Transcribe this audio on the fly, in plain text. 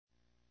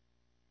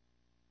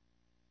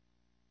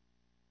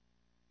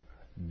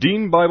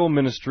Dean Bible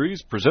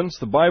Ministries presents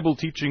the Bible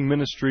teaching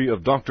ministry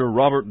of Dr.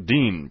 Robert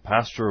Dean,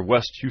 pastor of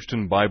West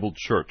Houston Bible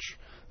Church.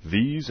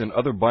 These and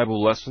other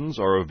Bible lessons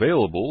are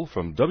available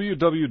from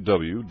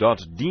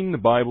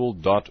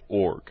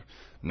www.deanbible.org.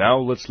 Now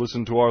let's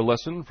listen to our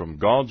lesson from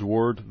God's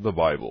Word, the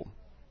Bible.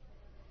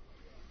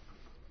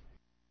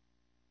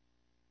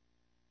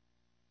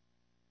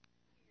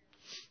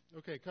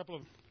 Okay,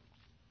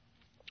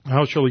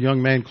 How shall a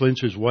young man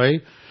cleanse his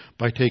way?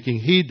 By taking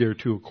heed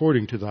thereto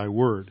according to thy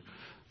word.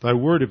 Thy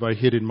word have I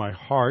hid in my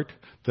heart,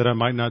 that I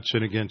might not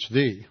sin against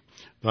thee.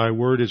 Thy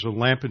word is a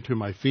lamp unto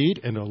my feet,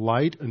 and a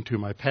light unto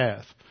my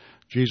path.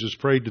 Jesus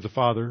prayed to the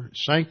Father,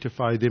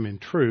 sanctify them in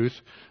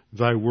truth.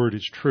 Thy word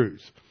is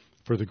truth.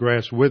 For the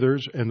grass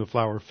withers, and the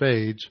flower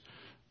fades,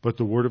 but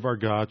the word of our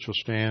God shall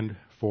stand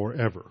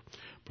forever.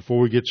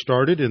 Before we get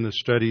started in the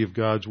study of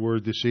God's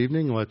word this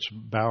evening, let's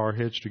bow our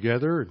heads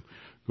together and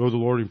go to the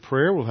Lord in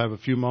prayer. We'll have a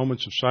few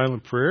moments of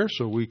silent prayer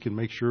so we can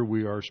make sure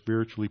we are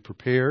spiritually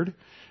prepared,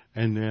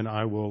 and then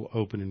I will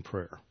open in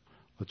prayer.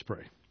 Let's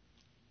pray.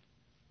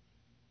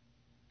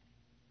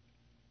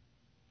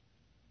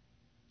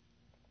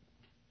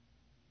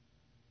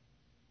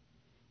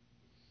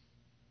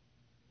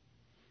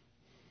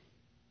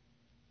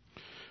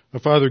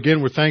 Father,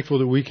 again, we're thankful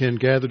that we can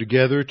gather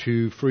together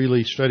to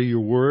freely study your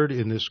word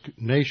in this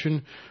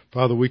nation.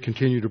 Father, we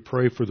continue to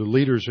pray for the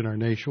leaders in our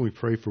nation. We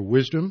pray for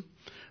wisdom.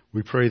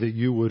 We pray that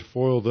you would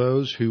foil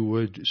those who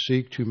would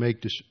seek to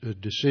make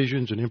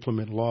decisions and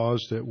implement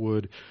laws that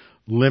would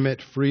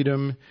limit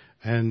freedom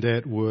and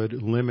that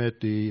would limit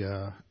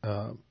the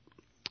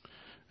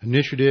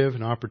initiative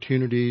and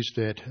opportunities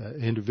that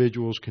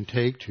individuals can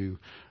take to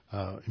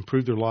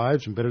improve their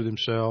lives and better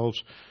themselves.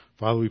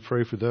 Father, we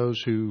pray for those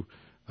who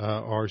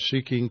are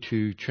seeking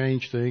to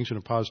change things in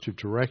a positive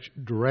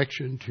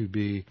direction, to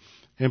be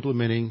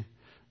implementing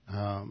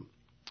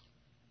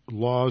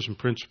laws and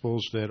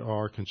principles that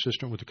are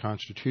consistent with the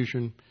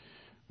Constitution.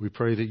 We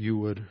pray that you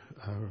would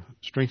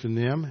strengthen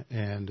them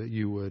and that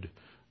you would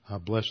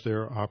bless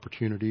their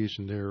opportunities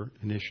and their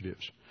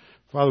initiatives.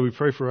 Father, we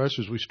pray for us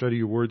as we study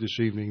your word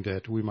this evening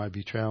that we might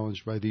be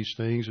challenged by these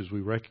things as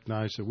we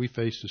recognize that we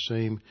face the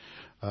same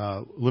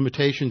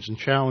limitations and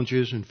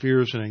challenges and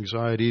fears and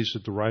anxieties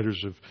that the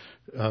readers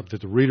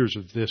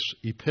of this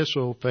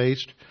epistle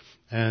faced,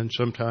 and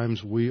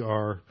sometimes we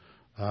are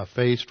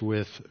faced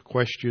with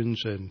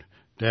questions and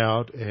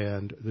doubt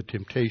and the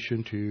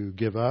temptation to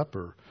give up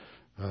or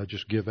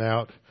just give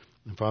out.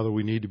 And Father,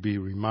 we need to be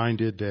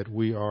reminded that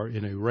we are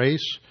in a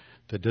race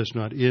that does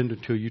not end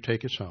until you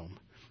take us home,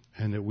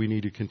 and that we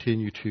need to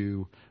continue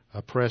to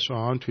press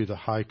on to the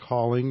high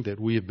calling that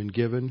we have been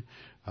given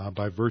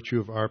by virtue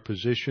of our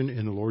position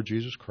in the Lord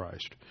Jesus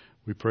Christ.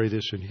 We pray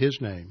this in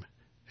His name.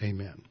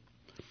 Amen.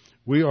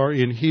 We are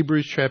in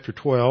Hebrews chapter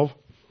 12,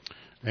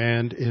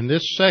 and in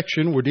this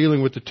section we're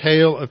dealing with the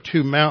tale of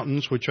two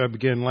mountains, which I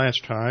began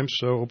last time.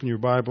 So open your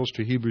Bibles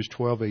to Hebrews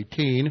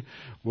 12:18.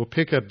 We'll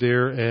pick up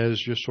there as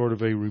just sort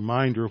of a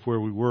reminder of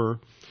where we were,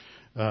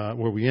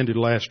 where we ended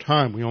last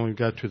time. We only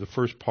got to the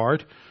first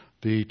part,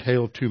 the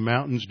tale of two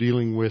mountains,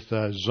 dealing with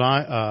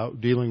Sinai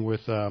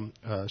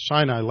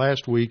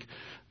last week,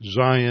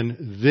 Zion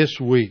this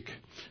week.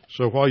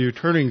 So while you're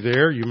turning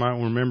there, you might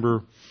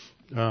remember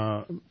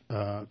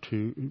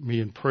to me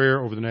in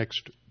prayer over the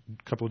next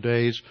couple of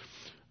days.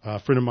 A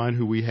friend of mine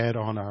who we had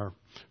on our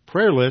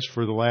prayer list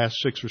for the last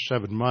 6 or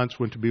 7 months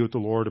went to be with the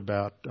Lord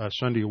about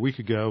Sunday a week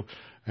ago,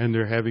 and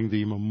they're having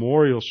the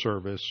memorial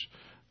service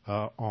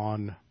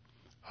on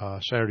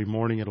Saturday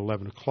morning at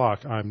 11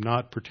 o'clock. I'm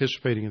not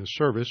participating in the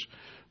service,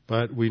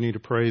 but we need to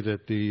pray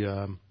that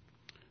the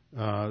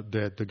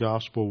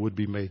gospel would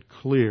be made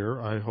clear.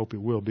 I hope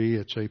it will be.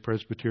 It's a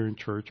Presbyterian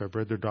church. I've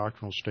read their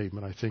doctrinal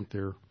statement. I think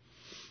the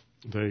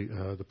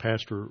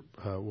pastor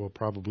will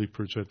probably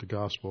present the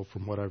gospel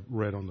from what I've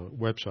read on the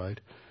website.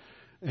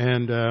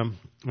 And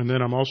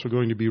then I'm also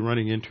going to be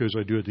running into, as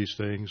I do at these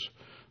things,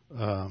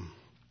 4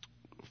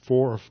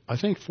 or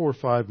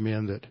 5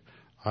 men that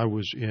I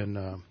was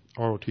in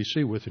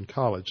ROTC with in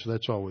college. So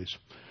that's always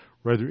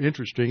rather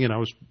interesting. And I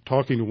was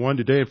talking to one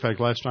today. In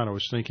fact, last night I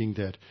was thinking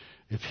that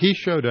if he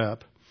showed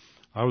up,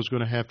 I was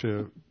going to have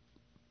to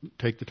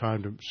take the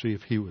time to see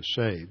if he was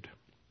saved.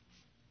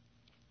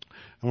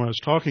 And when I was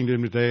talking to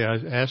him today, I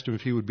asked him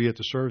if he would be at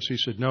the service. He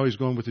said no, he's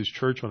going with his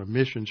church on a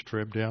missions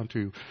trip down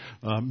to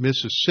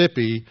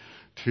Mississippi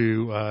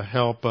to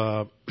help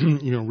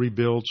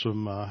rebuild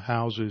some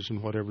houses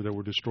and whatever that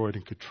were destroyed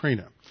in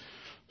Katrina.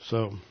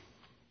 So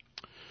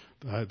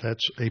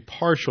that's a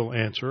partial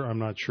answer. I'm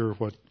not sure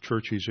what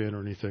church he's in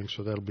or anything,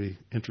 so that'll be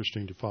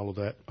interesting to follow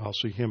that. I'll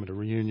see him at a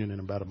reunion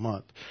in about a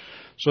month.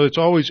 So it's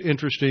always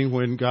interesting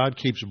when God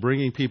keeps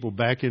bringing people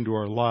back into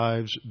our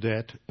lives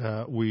that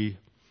we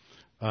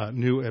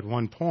knew at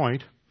one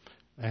point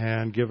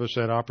and give us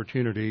that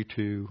opportunity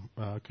to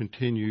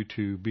continue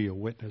to be a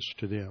witness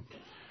to them.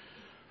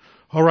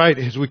 All right,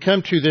 as we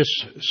come to this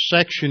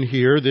section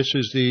here, this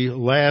is the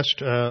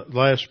last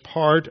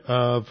part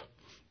of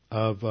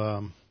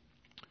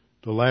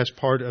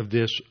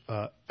this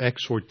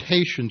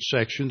exhortation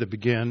section that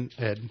began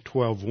at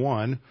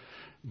 12:1.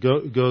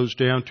 goes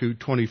down to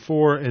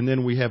 24, and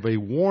then we have a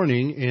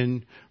warning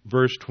in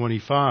verse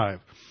 25.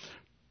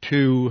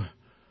 To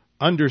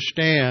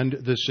understand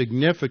the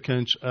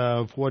significance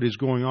of what is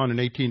going on in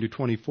 18 to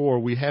 24,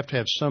 we have to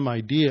have some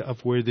idea of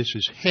where this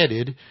is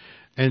headed.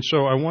 And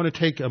so I want to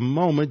take a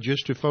moment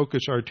just to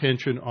focus our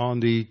attention on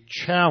the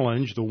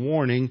challenge, the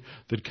warning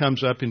that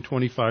comes up in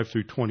 25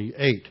 through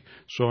 28.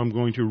 So I'm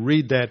going to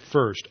read that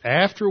first.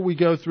 After we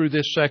go through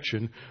this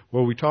section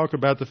where we talk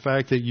about the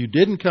fact that you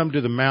didn't come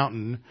to the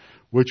mountain,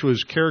 which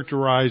was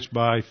characterized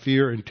by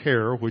fear and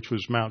terror, which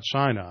was Mount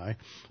Sinai,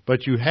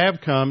 but you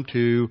have come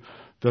to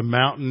the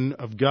mountain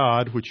of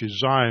God, which is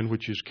Zion,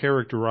 which is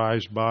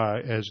characterized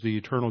by as the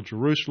eternal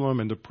Jerusalem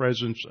and the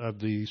presence of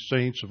the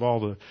saints of all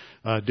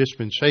the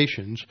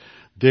dispensations.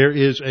 There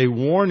is a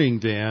warning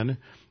then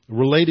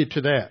related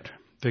to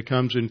that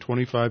comes in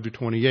 25 to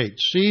 28.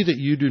 See that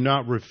you do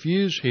not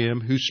refuse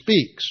him who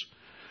speaks.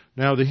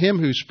 Now the him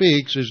who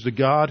speaks is the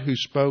God who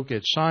spoke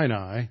at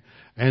Sinai,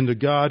 and the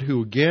God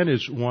who again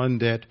is one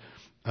that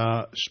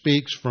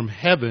speaks from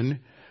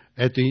heaven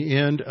at the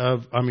end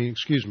of,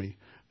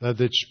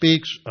 that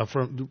speaks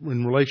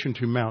in relation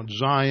to Mount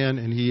Zion,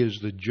 and he is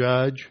the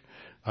judge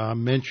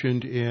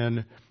mentioned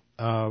in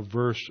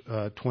verse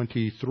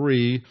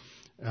 23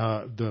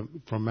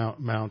 from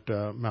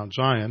Mount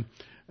Zion.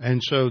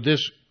 And so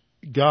this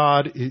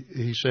God,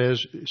 he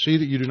says, see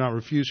that you do not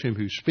refuse him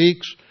who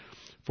speaks,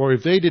 for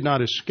if they did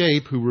not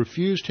escape who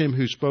refused him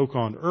who spoke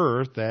on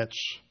earth, that's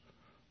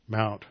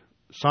Mount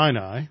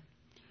Sinai,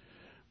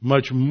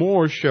 much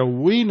more shall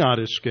we not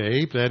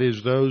escape, that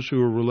is, those who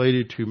are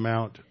related to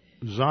Mount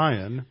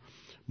Zion,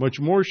 much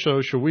more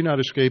so shall we not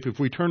escape if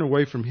we turn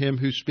away from him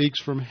who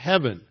speaks from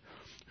heaven,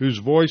 whose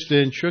voice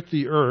then shook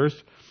the earth,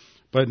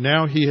 but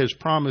now he has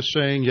promised,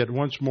 saying, yet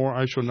once more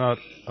I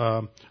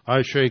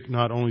shake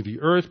not only the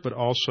earth, but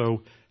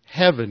also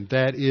heaven.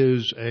 That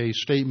is a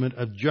statement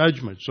of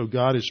judgment. So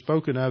God is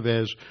spoken of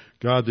as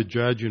God the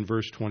judge in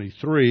verse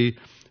 23,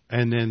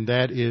 and then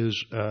that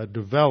is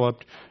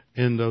developed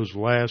in those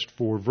last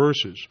four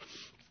verses.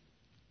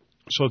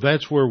 So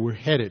that's where we're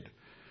headed.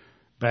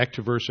 Back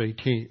to verse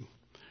 18.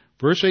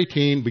 Verse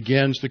 18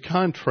 begins the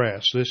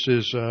contrast. This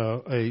is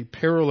a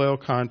parallel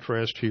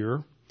contrast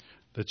here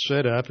that's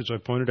set up, as I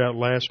pointed out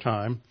last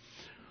time,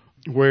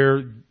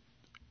 where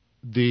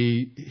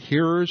the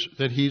hearers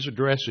that he's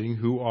addressing,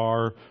 who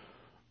are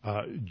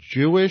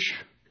Jewish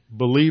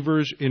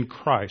believers in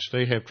Christ,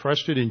 they have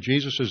trusted in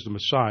Jesus as the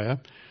Messiah,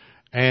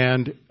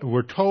 and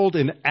we're told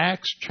in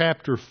Acts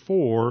chapter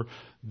 4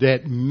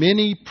 that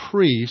many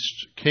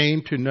priests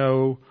came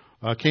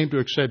to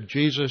accept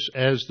Jesus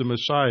as the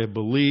Messiah,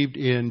 believed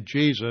in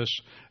Jesus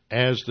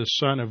as the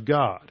Son of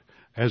God,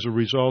 as a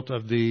result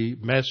of the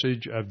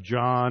message of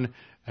John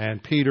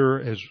and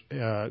Peter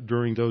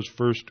during those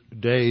first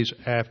days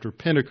after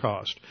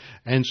Pentecost.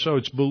 And so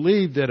it's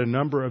believed that a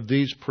number of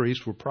these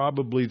priests were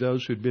probably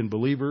those who'd been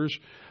believers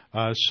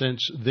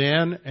since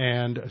then,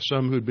 and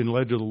some who'd been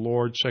led to the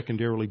Lord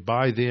secondarily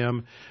by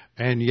them,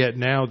 and yet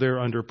now they're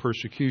under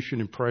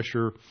persecution and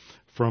pressure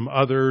from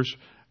others.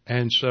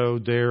 And so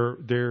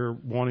they're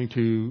wanting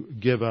to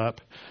give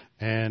up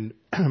and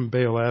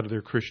bail out of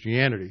their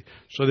Christianity.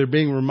 So they're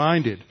being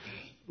reminded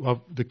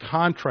of the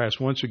contrast,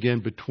 once again,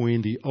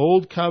 between the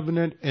Old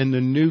Covenant and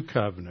the New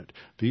Covenant.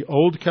 The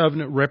Old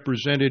Covenant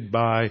represented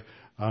by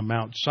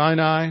Mount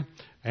Sinai,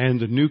 and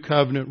the New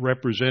Covenant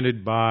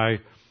represented by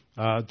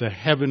the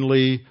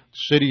heavenly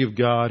city of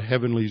God,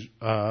 heavenly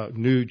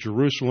New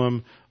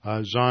Jerusalem,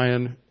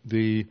 Zion,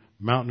 the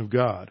mountain of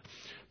God.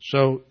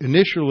 So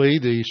initially,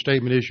 the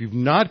statement is, you've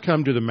not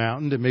come to the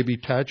mountain that may be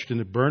touched and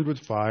that burned with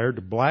fire,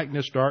 to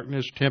blackness,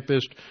 darkness,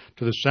 tempest,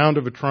 to the sound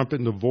of a trumpet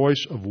and the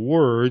voice of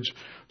words,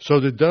 so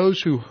that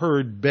those who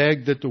heard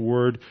begged that the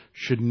word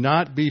should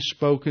not be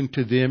spoken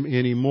to them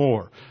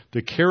anymore.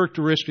 The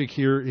characteristic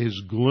here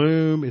is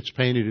gloom. It's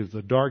painted as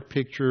a dark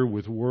picture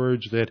with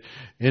words that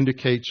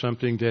indicate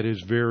something that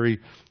is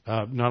very,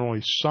 not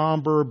only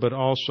somber, but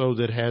also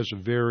that has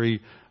a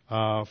very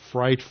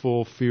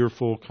frightful,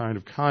 fearful kind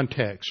of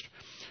context.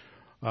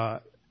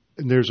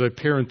 And there's a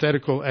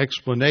parenthetical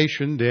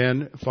explanation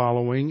then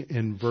following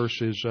in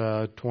verses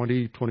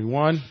 20,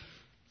 21.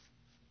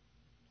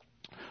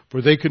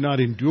 For they could not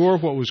endure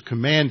what was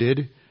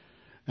commanded,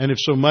 and if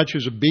so much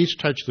as a beast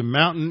touch the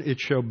mountain, it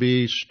shall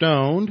be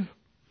stoned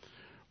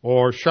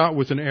or shot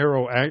with an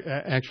arrow.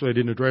 Actually, I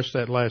didn't address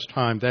that last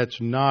time. That's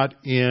not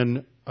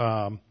in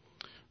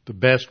the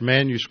best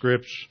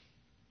manuscripts,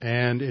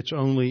 and it's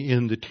only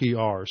in the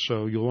TR.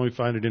 So you'll only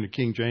find it in a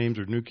King James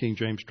or New King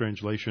James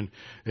translation.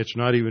 It's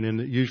not even in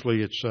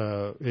usually and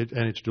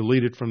it's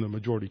deleted from the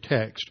majority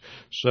text.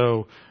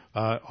 So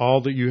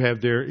all that you have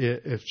there,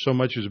 if so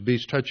much as a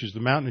beast touches the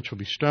mountain, it shall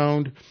be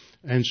stoned.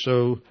 And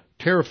so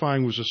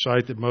terrifying was the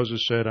sight that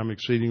Moses said, I'm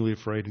exceedingly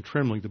afraid and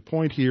trembling. The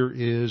point here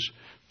is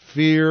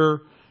fear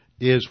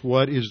is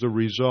what is the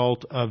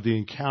result of the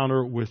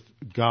encounter with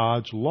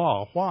God's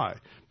law. Why?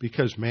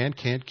 Because man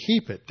can't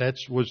keep it. That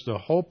was the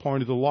whole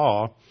point of the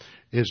law,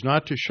 is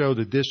not to show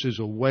that this is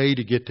a way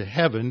to get to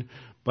heaven,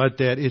 but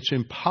that it's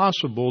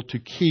impossible to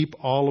keep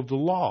all of the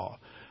law.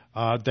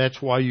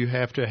 That's why you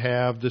have to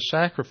have the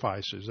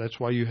sacrifices. That's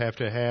why you have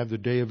to have the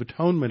Day of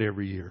Atonement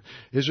every year.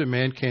 Is that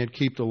man can't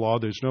keep the law.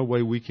 There's no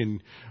way we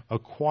can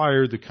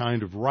acquire the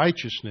kind of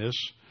righteousness,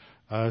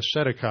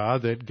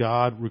 tzedakah, that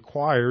God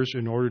requires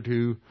in order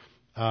to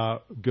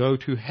go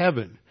to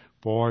heaven.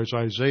 For as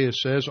Isaiah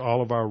says,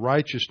 all of our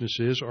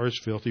righteousnesses are as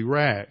filthy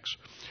rags.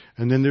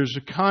 And then there's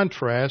a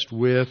contrast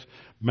with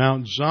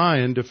Mount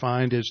Zion,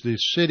 defined as the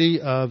city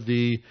of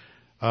the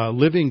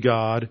living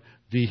God,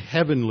 the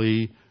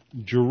heavenly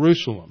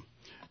Jerusalem.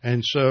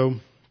 And so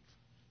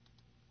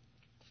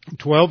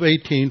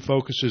 12:18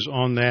 focuses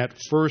on that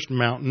first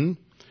mountain,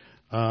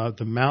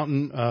 the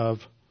mountain of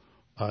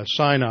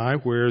Sinai,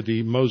 where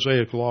the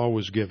Mosaic law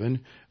was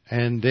given.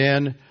 And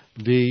then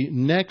the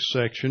next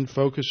section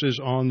focuses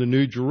on the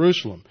New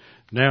Jerusalem.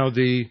 Now,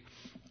 the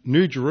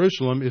New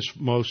Jerusalem is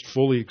most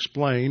fully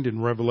explained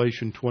in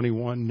Revelation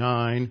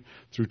 21:9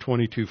 through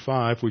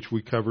 22:5, which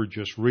we covered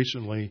just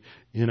recently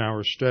in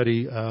our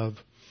study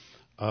of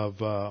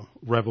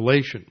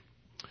Revelation.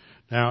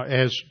 Now,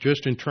 as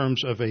just in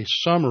terms of a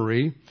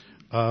summary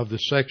of the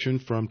section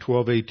from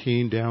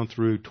 12:18 down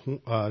through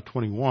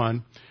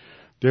 21,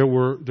 there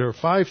are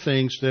 5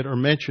 things that are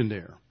mentioned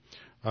there.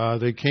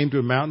 They came to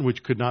a mountain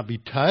which could not be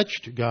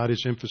touched. God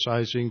is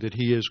emphasizing that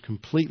He is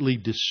completely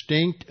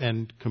distinct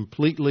and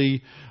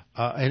completely,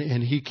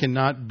 and He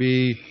cannot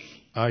be,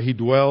 He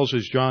dwells,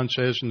 as John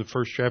says in the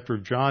first chapter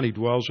of John, He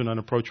dwells in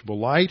unapproachable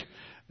light,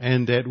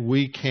 and that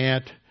we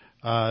can't,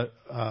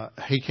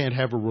 He can't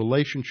have a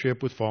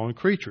relationship with fallen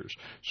creatures.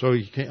 So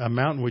a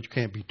mountain which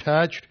can't be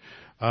touched.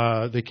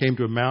 They came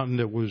to a mountain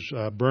that was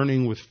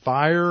burning with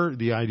fire.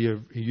 The idea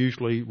of,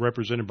 usually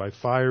represented by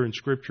fire in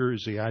Scripture,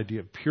 is the idea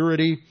of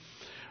purity.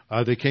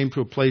 They came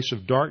to a place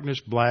of darkness,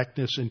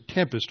 blackness, and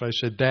tempest. I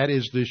said that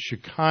is the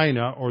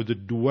Shekinah, or the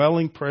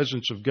dwelling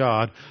presence of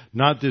God,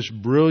 not this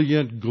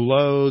brilliant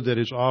glow that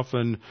is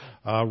often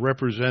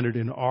represented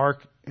in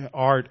art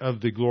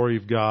of the glory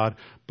of God,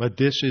 but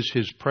this is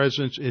His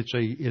presence.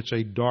 It's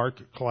a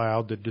dark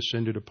cloud that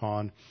descended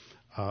upon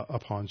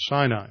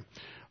Sinai.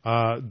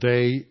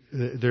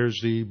 There's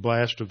the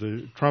blast of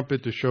the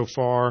trumpet, the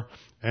shofar,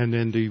 and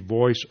then the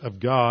voice of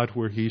God,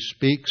 where He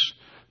speaks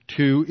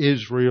to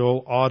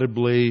Israel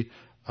audibly.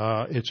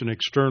 It's an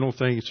external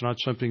thing. It's not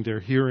something they're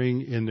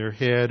hearing in their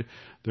head.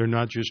 They're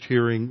not just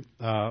hearing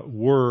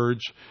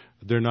words.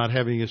 They're not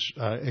having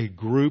a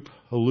group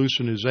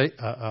hallucination.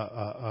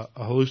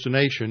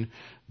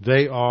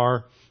 They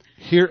are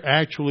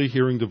actually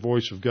hearing the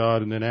voice of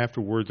God, and then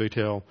afterward they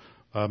tell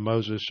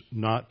Moses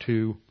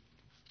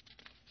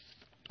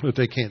that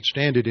they can't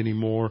stand it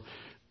anymore,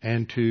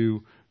 and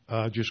to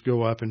just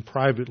go up and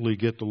privately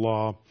get the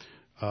law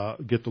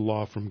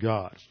from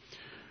God.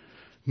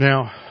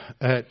 Now,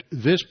 at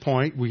this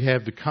point, we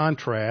have the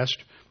contrast,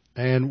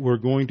 and we're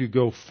going to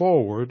go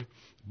forward.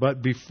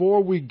 But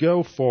before we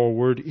go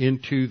forward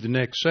into the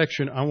next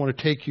section, I want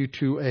to take you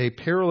to a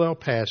parallel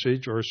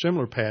passage, or a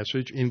similar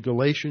passage, in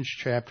Galatians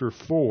chapter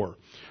 4.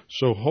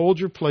 So hold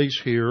your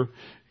place here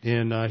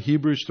in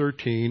Hebrews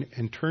 13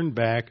 and turn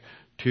back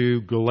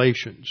to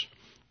Galatians.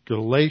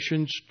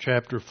 Galatians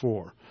chapter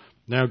 4.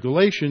 Now,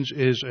 Galatians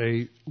is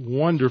a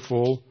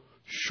wonderful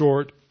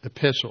short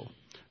epistle.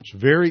 It's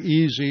very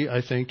easy,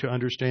 I think, to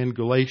understand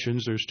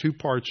Galatians. There's 2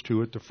 parts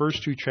to it, the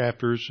first 2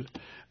 chapters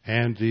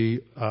and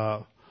the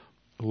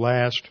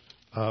last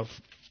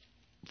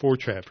 4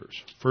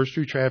 chapters. First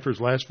 2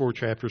 chapters, last 4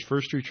 chapters.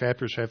 First 2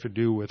 chapters have to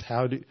do with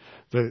how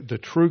the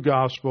true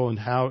gospel and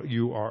how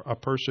a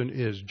person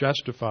is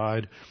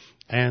justified,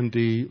 and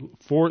the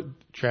 4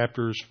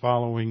 chapters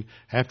following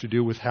have to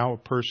do with how a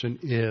person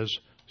is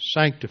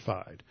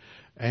sanctified.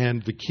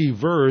 And the key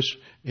verse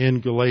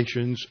in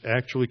Galatians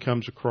actually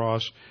comes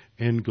across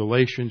in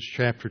Galatians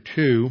chapter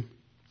 2,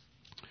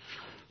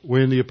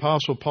 when the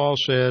Apostle Paul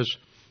says,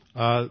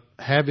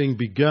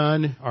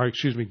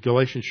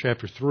 Galatians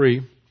chapter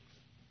 3,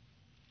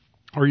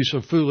 are you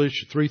so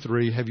foolish,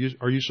 3:3,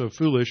 are you so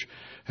foolish,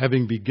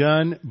 having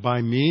begun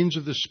by means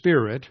of the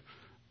Spirit,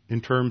 in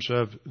terms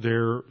of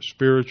their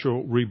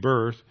spiritual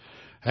rebirth,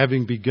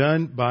 having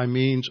begun by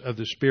means of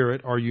the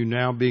Spirit, are you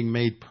now being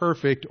made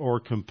perfect or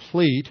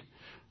complete?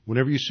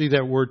 Whenever you see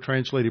that word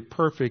translated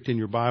perfect in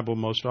your Bible,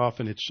 most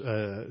often it's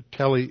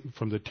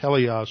from the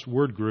teleos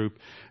word group,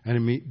 and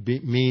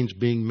it means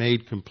being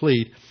made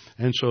complete.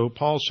 And so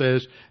Paul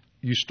says,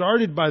 you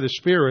started by the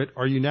Spirit,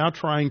 are you now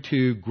trying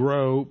to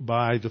grow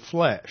by the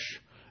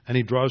flesh? And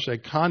he draws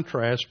that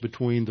contrast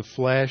between the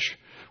flesh,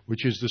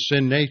 which is the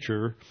sin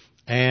nature,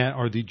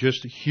 or the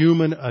just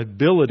human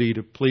ability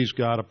to please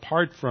God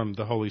apart from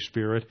the Holy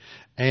Spirit,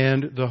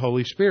 and the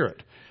Holy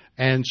Spirit.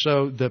 And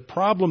so the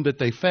problem that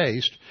they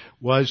faced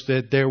was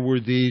that there were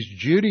these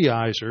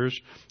Judaizers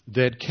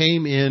that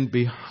came in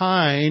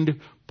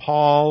behind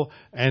Paul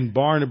and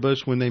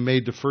Barnabas when they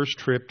made the first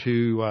trip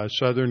to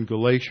southern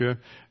Galatia,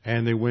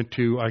 and they went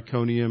to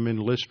Iconium and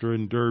Lystra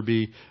and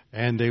Derbe,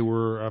 and they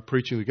were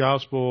preaching the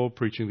gospel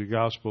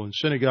in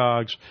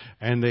synagogues,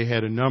 and they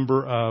had a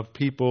number of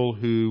people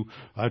who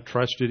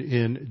trusted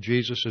in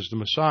Jesus as the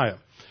Messiah.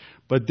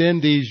 But then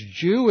these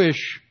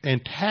Jewish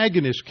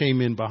antagonists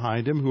came in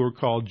behind him who were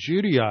called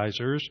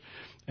Judaizers,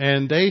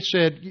 and they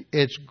said,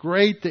 it's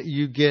great that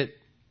you get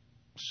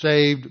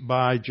saved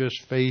by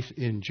just faith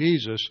in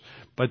Jesus,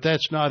 but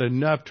that's not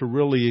enough to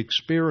really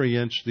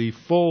experience the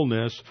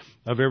fullness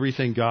of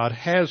everything God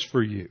has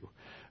for you.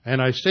 And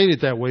I state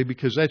it that way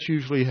because that's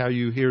usually how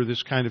you hear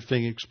this kind of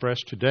thing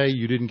expressed today.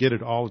 You didn't get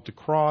it all at the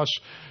cross.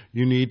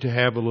 You need to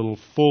have a little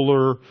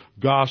fuller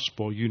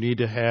gospel. You need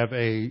to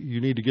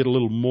get a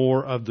little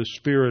more of the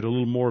Spirit, a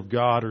little more of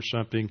God or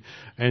something.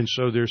 And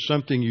so there's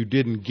something you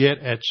didn't get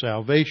at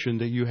salvation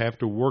that you have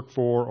to work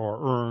for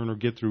or earn or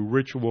get through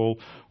ritual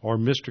or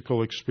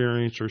mystical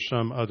experience or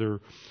some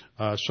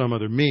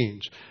other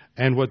means.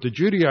 And what the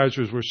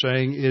Judaizers were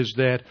saying is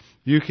that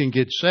you can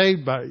get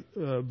saved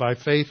by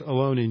faith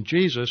alone in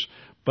Jesus,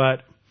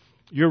 but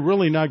you're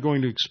really not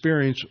going to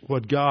experience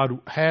what God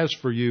has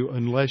for you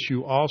unless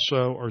you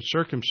also are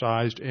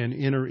circumcised and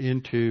enter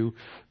into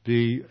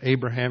the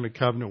Abrahamic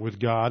covenant with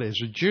God as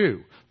a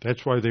Jew.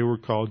 That's why they were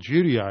called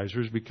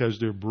Judaizers, because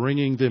they're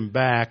bringing them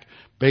back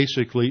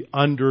basically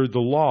under the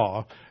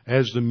law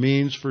as the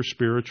means for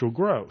spiritual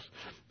growth.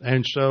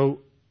 And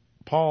so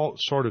Paul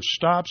sort of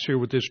stops here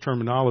with this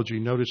terminology.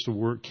 Notice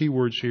the key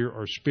words here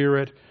are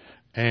spirit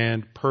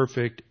and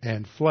perfect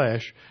and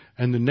flesh.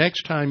 And the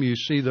next time you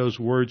see those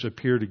words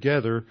appear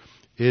together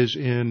is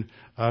in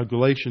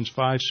Galatians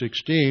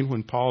 5:16,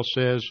 when Paul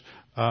says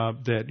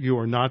that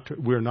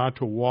we're not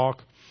to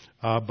walk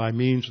by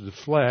means of the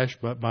flesh,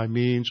 but by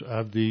means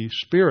of the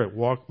Spirit.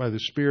 Walk by the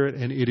Spirit,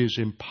 and it is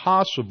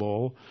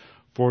impossible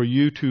for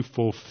you to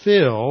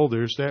fulfill,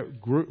 there's that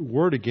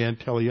word again,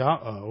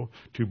 teleao,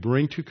 to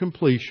bring to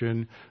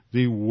completion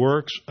the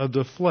works of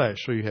the flesh.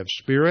 So you have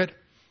spirit,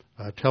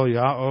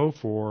 teleao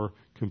for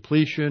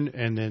completion,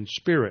 and then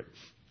spirit.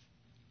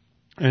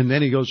 And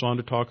then he goes on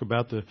to talk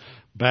about the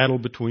battle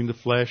between the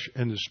flesh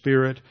and the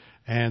Spirit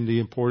and the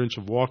importance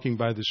of walking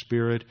by the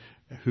Spirit,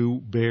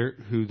 who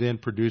then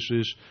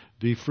produces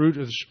the fruit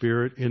of the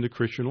Spirit in the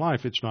Christian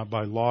life. It's not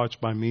by law, it's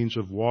by means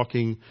of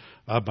walking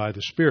by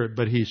the Spirit.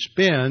 But he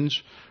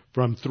spends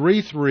from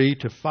 3:3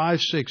 to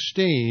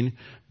 5:16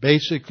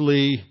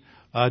 basically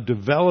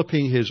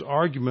developing his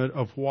argument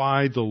of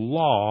why the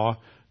law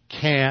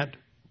can't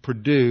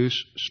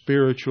produce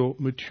spiritual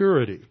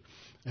maturity.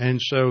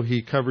 And so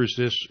he covers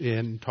this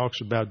and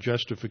talks about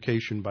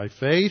justification by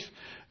faith,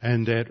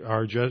 and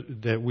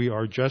that we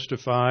are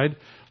justified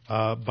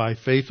by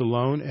faith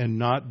alone and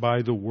not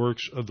by the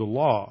works of the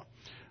law.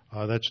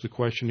 That's the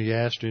question he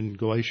asked in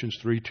Galatians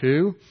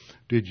 3:2.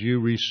 Did you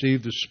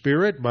receive the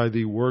Spirit by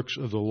the works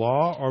of the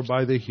law or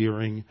by the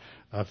hearing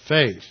of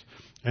faith?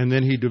 And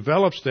then he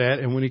develops that,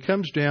 and when he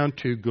comes down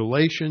to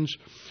Galatians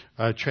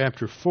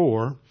chapter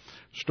 4,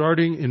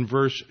 starting in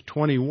verse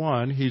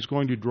 21, he's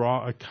going to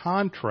draw a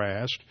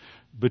contrast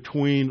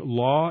between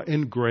law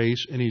and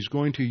grace, and he's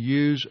going to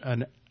use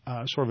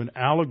sort of an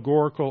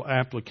allegorical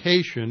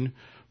application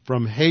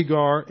from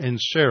Hagar and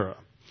Sarah.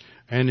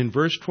 And in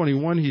verse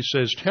 21 he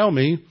says, "Tell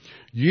me,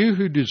 you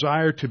who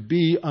desire to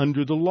be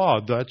under the law,"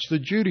 that's the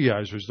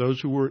Judaizers,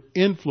 those who were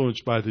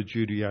influenced by the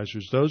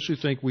Judaizers, those who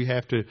think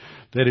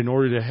that in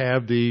order to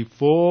have the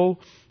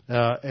full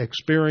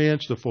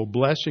experience, the full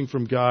blessing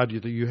from God,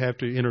 that you have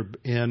to enter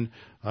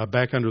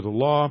back under the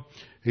law.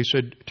 He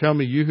said, "Tell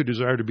me, you who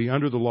desire to be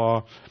under the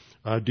law,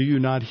 do you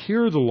not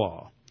hear the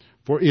law?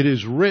 For it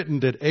is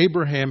written that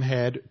Abraham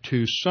had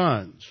 2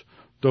 sons,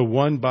 the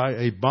one by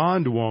a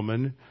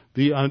bondwoman,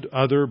 the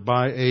other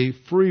by a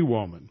free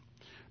woman.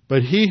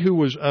 But he who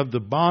was of the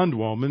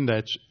bondwoman,"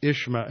 that's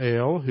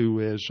Ishmael, who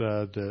is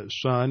the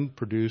son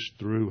produced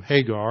through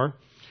Hagar,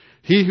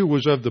 "he who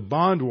was of the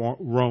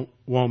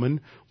bondwoman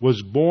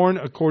was born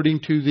according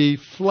to the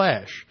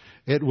flesh."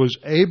 It was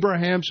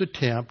Abraham's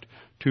attempt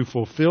to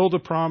fulfill the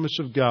promise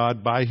of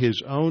God by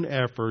his own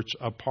efforts,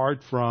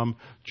 apart from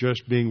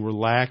just being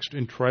relaxed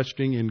and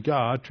trusting in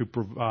God to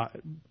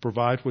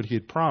provide what he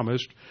had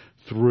promised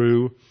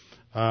through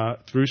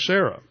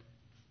Sarah.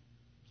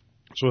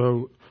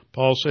 So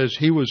Paul says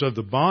he was of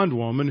the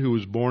bondwoman who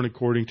was born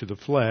according to the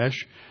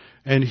flesh,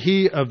 and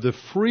he of the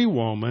free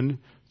woman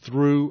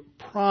through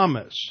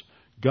promise.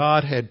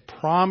 God had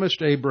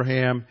promised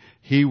Abraham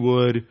he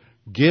would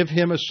give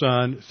him a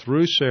son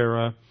through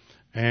Sarah,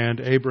 and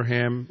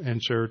Abraham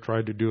and Sarah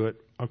tried to do it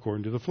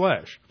according to the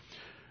flesh.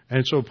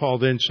 And so Paul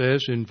then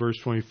says in verse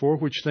 24,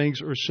 which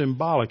things are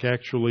symbolic.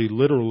 Actually,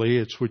 literally,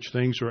 it's which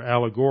things are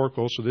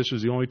allegorical. So this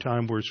is the only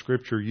time where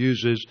Scripture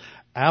uses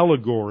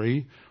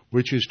allegory,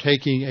 which is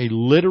taking a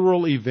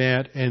literal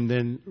event and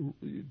then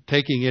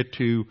taking it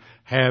to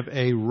have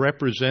a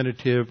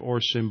representative or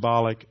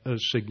symbolic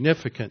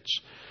significance.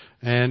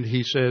 And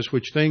he says,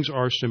 which things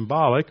are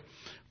symbolic,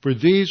 for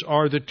these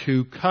are the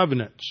 2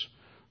 covenants.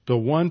 The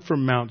one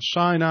from Mount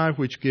Sinai,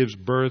 which gives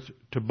birth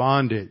to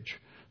bondage.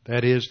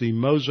 That is, the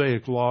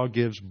Mosaic law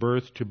gives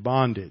birth to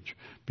bondage,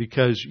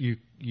 because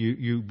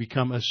you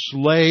become a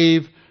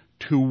slave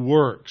to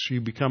works. You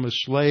become a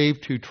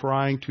slave to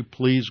trying to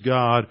please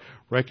God,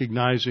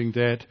 recognizing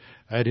that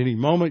at any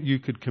moment you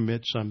could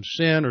commit some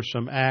sin or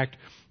some act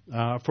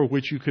for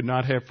which you could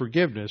not have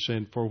forgiveness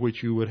and for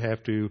which you would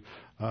have to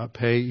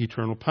pay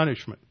eternal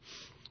punishment.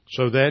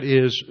 So that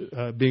is,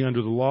 being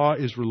under the law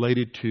is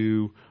related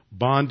to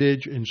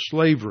bondage and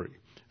slavery,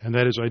 and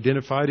that is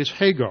identified as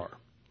Hagar.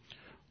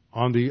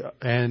 And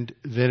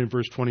then in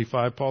verse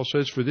 25, Paul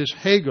says, "For this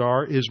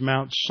Hagar is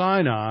Mount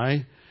Sinai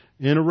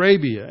in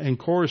Arabia, and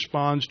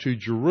corresponds to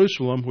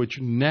Jerusalem, which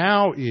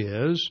now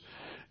is,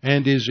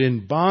 and is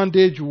in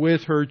bondage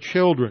with her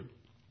children."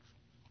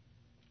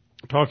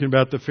 Talking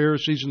about the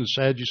Pharisees and the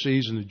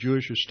Sadducees and the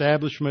Jewish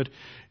establishment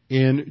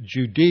in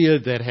Judea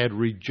that had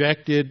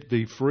rejected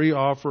the free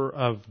offer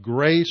of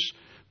grace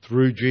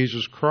through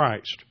Jesus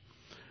Christ.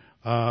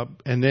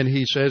 And then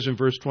he says in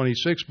verse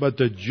 26, "But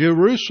the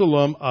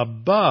Jerusalem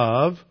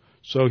above,"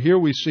 so here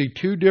we see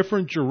two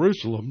different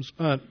Jerusalems,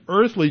 an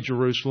earthly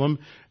Jerusalem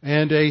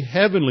and a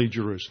heavenly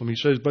Jerusalem. He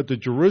says, "But the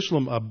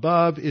Jerusalem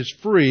above is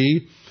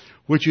free,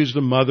 which is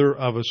the mother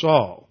of us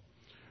all.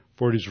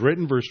 For it is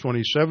written," verse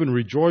 27,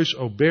 "Rejoice,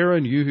 O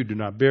barren, you who do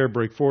not bear,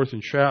 break forth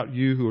and shout,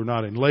 you who are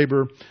not in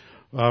labor.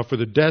 For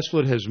the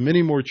desolate has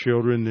many more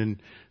children than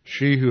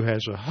she who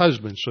has a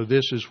husband." So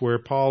this is where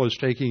Paul is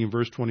taking in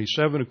verse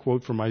 27 a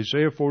quote from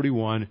Isaiah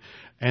 41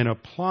 and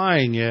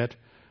applying it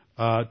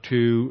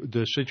to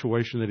the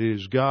situation that it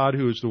is God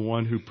who is the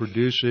one who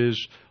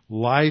produces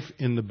life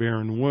in the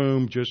barren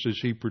womb, just as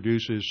he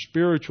produces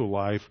spiritual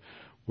life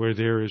where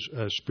there is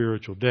a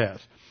spiritual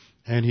death.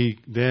 And he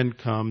then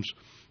comes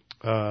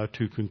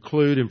to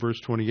conclude in verse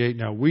 28,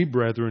 "Now we,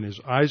 brethren, as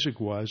Isaac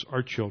was,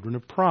 are children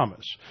of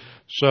promise."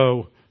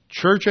 So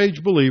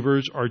church-age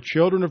believers are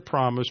children of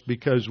promise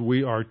because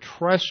we are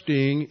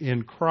trusting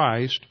in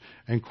Christ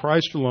and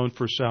Christ alone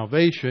for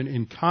salvation,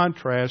 in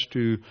contrast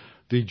to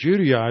the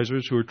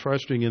Judaizers who are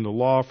trusting in the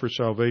law for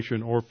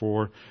salvation or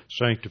for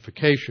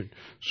sanctification.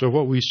 So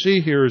what we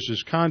see here is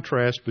this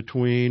contrast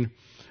between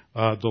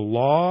the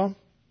law,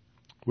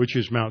 which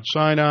is Mount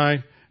Sinai,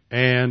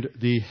 and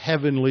the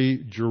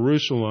heavenly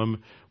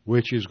Jerusalem,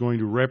 which is going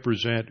to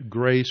represent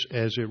grace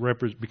because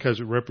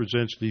it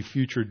represents the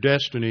future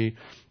destiny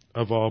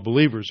of all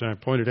believers. And I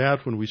pointed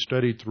out when we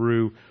studied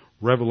through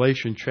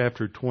Revelation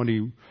chapter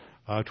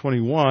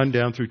 21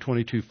 down through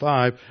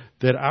 22:5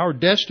 that our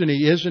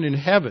destiny isn't in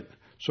heaven.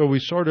 So we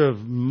sort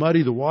of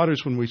muddy the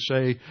waters when we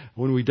say,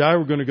 when we die,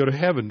 we're going to go to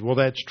heaven. Well,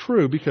 that's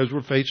true because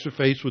we're face to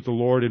face with the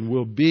Lord and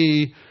we'll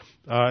be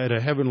at a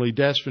heavenly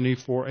destiny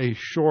for a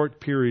short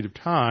period of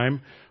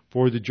time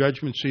for the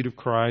judgment seat of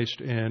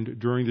Christ and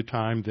during the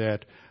time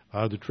that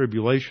the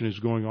tribulation is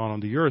going on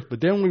the earth.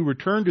 But then we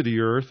return to the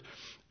earth,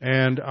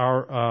 and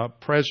our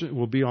present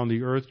will be on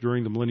the earth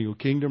during the millennial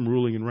kingdom,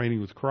 ruling and reigning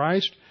with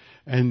Christ.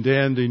 And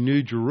then the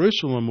new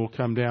Jerusalem will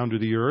come down to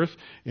the earth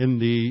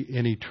in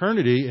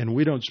eternity, and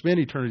we don't spend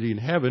eternity in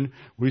heaven,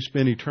 we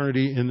spend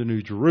eternity in the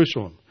new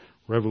Jerusalem,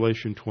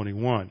 Revelation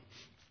 21.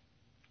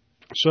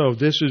 So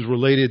this is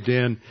related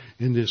then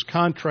in this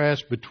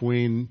contrast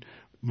between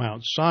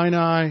Mount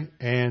Sinai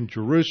and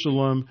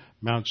Jerusalem,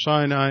 Mount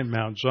Sinai,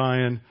 Mount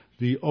Zion,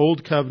 the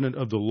old covenant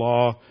of the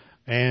law,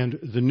 and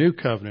the new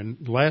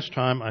covenant. Last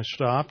time I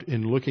stopped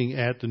in looking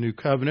at the new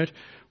covenant,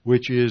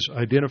 which is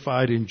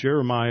identified in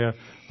Jeremiah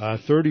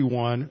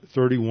 31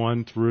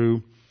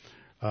 through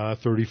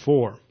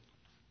 34.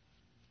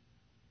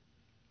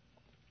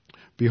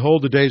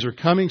 "Behold, the days are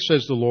coming,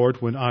 says the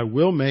Lord, when I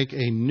will make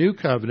a new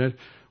covenant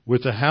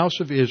with the house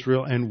of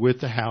Israel and with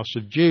the house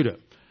of Judah."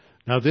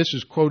 Now this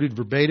is quoted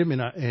verbatim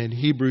in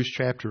Hebrews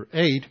chapter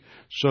 8.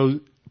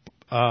 So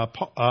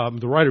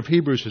the writer of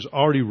Hebrews has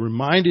already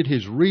reminded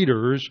his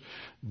readers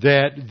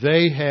that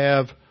they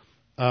have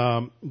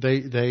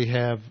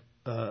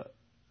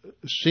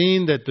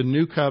seen that the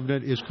new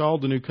covenant is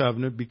called the new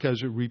covenant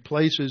because it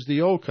replaces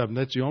the old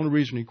covenant. That's the only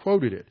reason he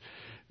quoted it,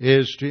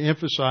 is to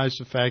emphasize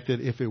the fact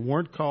that if it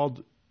weren't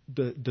called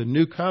the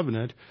new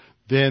covenant,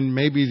 then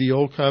maybe the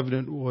old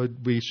covenant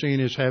would be seen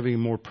as having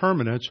more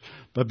permanence.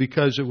 But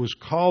because it was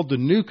called the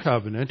new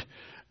covenant,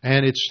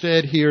 and it's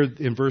said here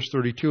in verse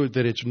 32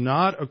 that it's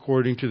not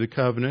according to the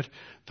covenant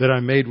that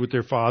I made with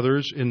their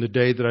fathers in the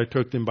day that I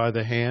took them by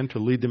the hand to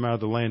lead them out of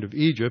the land of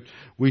Egypt,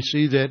 we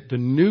see that the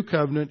new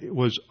covenant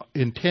was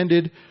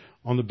intended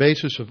on the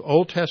basis of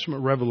Old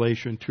Testament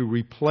revelation to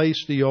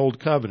replace the old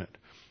covenant.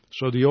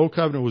 So the old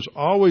covenant was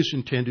always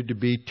intended to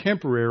be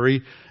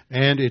temporary,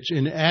 and it's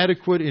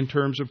inadequate in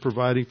terms of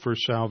providing for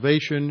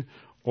salvation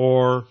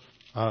or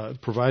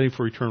providing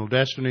for eternal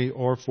destiny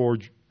or for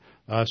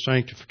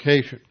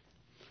sanctification.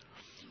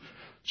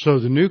 So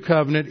the new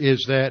covenant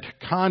is that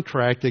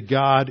contract that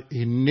God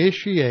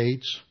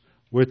initiates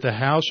with the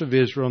house of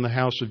Israel and the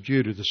house of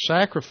Judah. The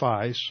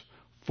sacrifice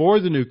for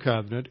the new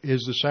covenant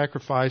is the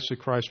sacrifice that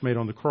Christ made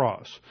on the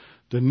cross.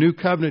 The new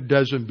covenant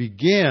doesn't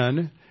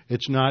begin.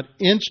 It's not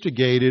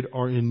instigated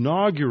or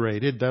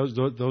inaugurated. Those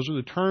are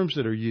the terms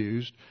that are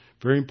used.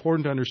 Very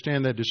important to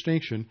understand that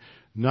distinction.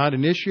 Not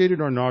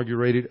initiated or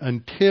inaugurated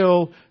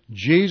until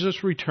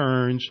Jesus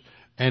returns,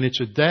 and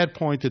it's at that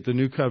point that the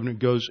new covenant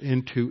goes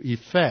into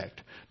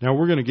effect. Now,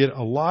 we're going to get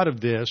a lot of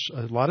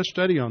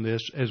study on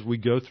this as we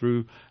go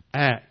through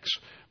Acts,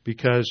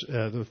 because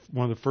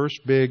one of the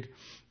first big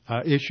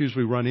issues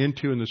we run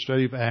into in the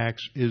study of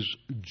Acts is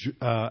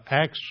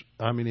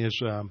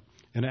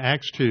in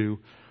Acts 2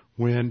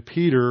 when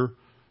Peter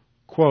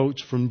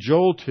quotes from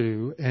Joel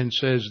 2 and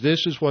says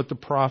this is what the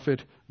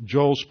prophet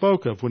Joel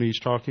spoke of when he's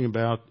talking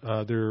about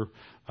their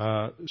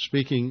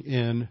speaking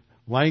in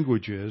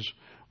languages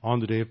on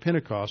the day of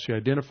Pentecost. He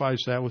identifies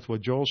that with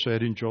what Joel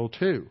said in Joel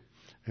 2,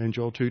 in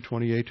Joel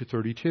 2:28 to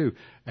 32.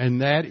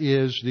 And that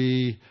is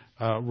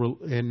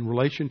in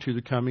relation to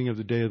the coming of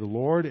the day of the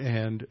Lord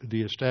and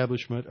the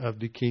establishment of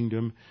the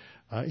kingdom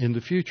in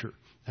the future.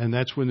 And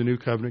that's when the new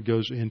covenant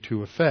goes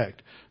into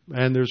effect.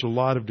 And there's a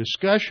lot of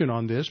discussion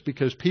on this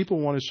because people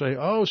want to say,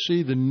 oh,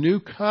 see, the new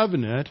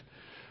covenant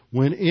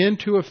went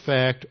into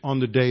effect on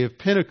the day of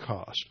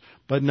Pentecost,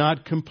 but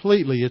not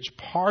completely. It's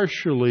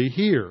partially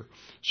here.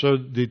 So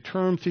the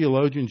term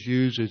theologians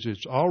use is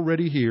it's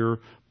already here,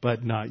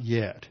 but not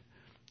yet.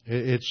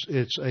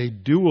 It's a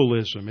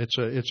dualism.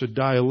 It's a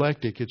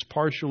dialectic. It's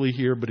partially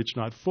here, but it's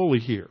not fully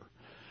here.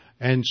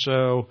 And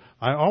so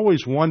I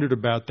always wondered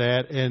about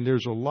that, and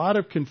there's a lot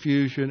of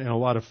confusion and a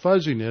lot of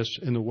fuzziness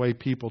in the way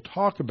people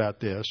talk about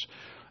this.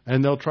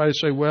 And they'll try to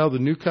say, well, the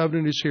new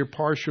covenant is here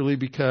partially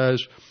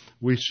because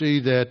we see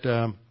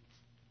that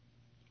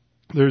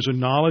there's a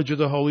knowledge of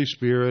the Holy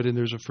Spirit and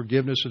there's a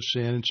forgiveness of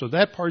sin, and so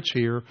that part's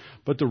here,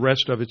 but the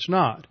rest of it's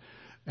not.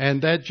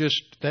 And that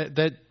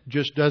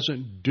just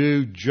doesn't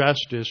do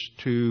justice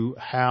to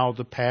how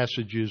the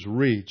passages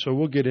read. So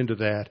we'll get into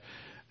that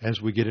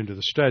as we get into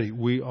the study.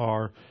 We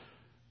are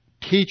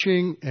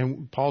teaching,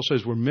 and Paul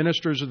says we're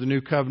ministers of the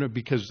new covenant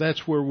because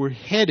that's where we're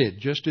headed,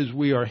 just as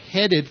we are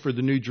headed for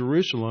the New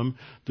Jerusalem,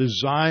 the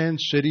Zion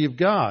city of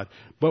God.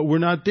 But we're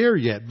not there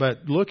yet.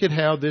 But look at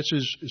how this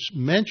is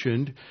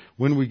mentioned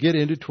when we get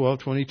into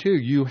 12:22.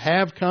 You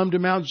have come to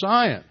Mount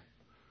Zion.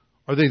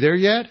 Are they there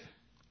yet?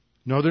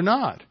 No, they're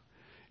not.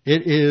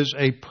 It is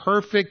a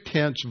perfect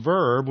tense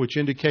verb, which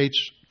indicates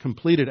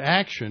completed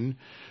action,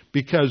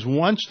 because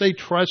once they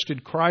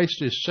trusted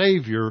Christ as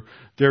Savior,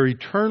 their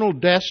eternal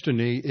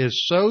destiny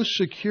is so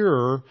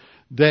secure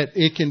that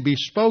it can be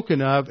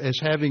spoken of as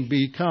having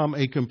become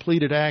a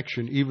completed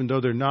action, even though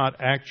they're not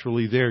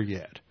actually there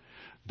yet.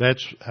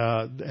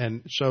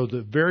 And so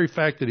the very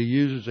fact that he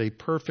uses a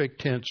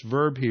perfect tense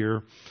verb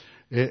here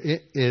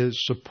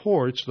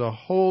supports the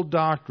whole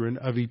doctrine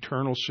of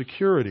eternal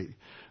security.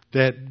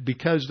 That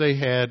because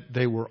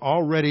they were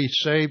already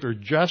saved or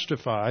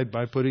justified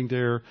by putting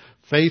their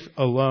faith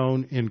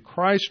alone in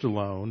Christ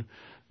alone,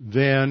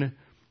 then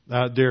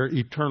their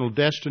eternal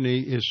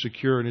destiny is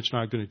secure and it's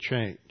not going to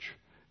change.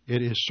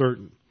 It is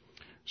certain.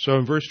 So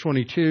in verse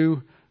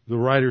 22, the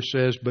writer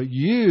says, "But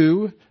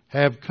you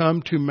have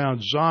come to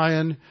Mount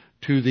Zion,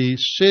 to the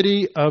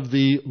city of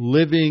the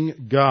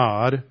living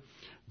God,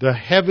 the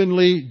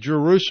heavenly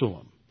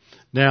Jerusalem."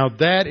 Now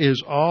that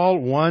is all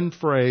one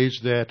phrase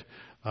that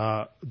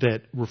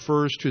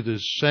refers to the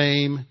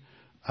same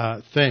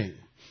thing.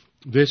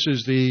 This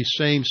is the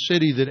same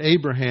city that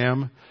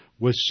Abraham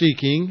was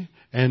seeking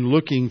and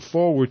looking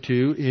forward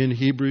to in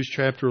Hebrews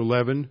chapter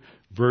 11,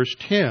 verse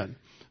 10.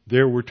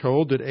 There we're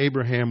told that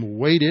Abraham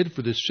waited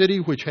for the city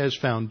which has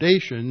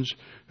foundations,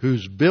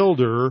 whose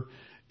builder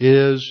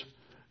is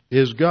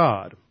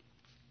God.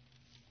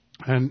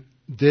 And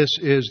this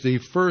is the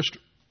first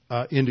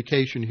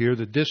indication here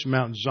that this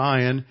Mount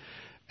Zion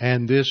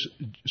and this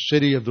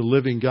city of the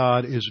living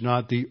God is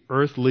not the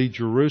earthly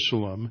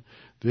Jerusalem.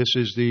 This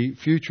is the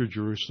future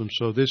Jerusalem.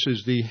 So this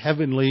is the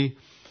heavenly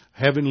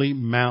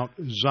Mount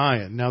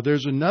Zion. Now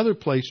there's another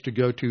place to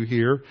go to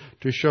here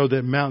to show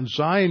that Mount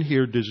Zion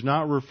here does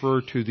not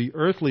refer to the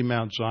earthly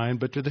Mount Zion,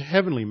 but to the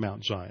heavenly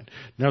Mount Zion.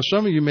 Now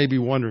some of you may be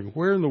wondering,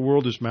 where in the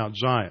world is Mount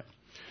Zion?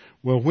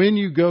 Well, when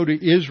you go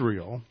to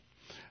Israel,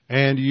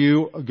 and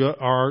you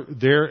are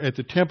there at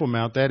the Temple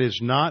Mount, that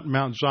is not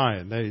Mount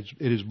Zion. It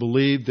is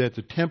believed that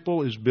the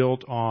temple is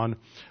built on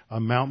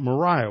Mount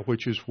Moriah,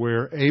 which is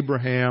where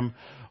Abraham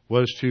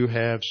was to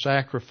have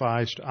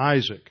sacrificed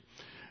Isaac.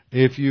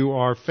 If you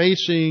are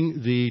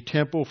facing the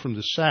temple from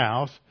the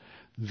south,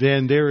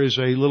 then there is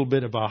a little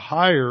bit of a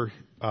higher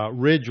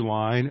ridge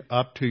line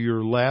up to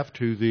your left,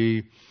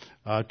 that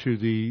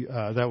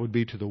would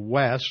be to the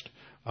west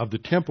of the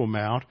Temple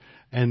Mount,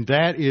 and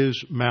that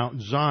is Mount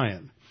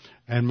Zion.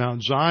 And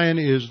Mount Zion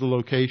is the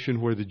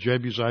location where the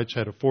Jebusites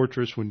had a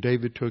fortress when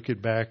David took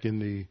it back in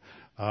the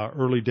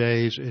early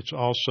days. It's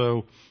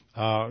also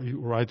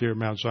right there at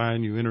Mount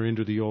Zion. You enter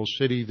into the old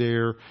city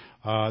there.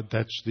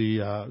 That's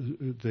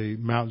the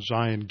Mount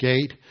Zion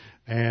gate.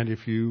 And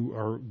if you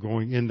are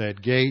going in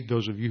that gate,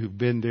 those of you who've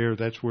been there,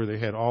 that's where they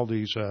had all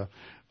these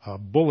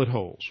bullet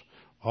holes.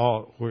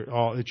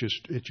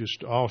 It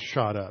just all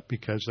shot up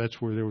because that's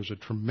where there was a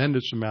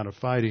tremendous amount of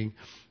fighting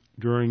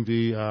during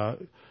the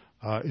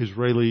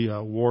Israeli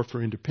War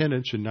for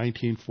Independence in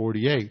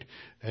 1948,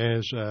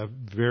 as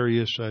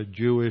various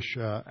Jewish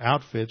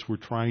outfits were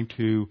trying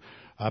to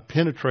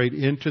penetrate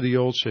into the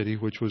old city,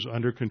 which was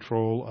under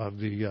control of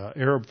the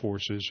Arab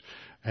forces,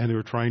 and they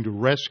were trying to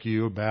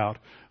rescue about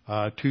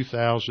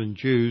 2,000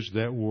 Jews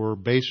that were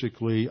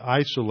basically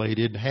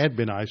isolated, had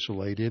been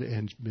isolated,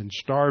 and been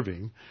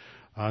starving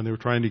They were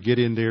trying to get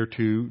in there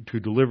to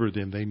deliver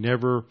them. They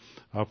never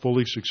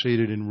fully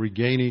succeeded in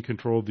regaining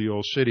control of the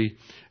old city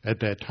at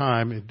that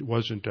time. It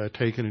wasn't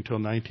taken until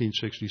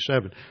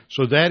 1967.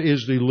 So that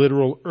is the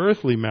literal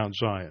earthly Mount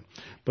Zion.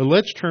 But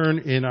let's turn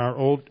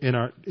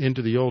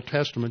into the Old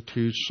Testament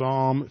to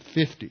Psalm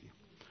 50.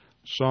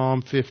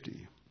 Psalm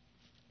 50.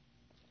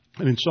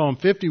 And in Psalm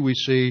 50 we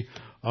see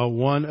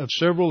one of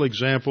several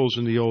examples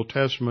in the Old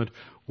Testament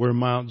where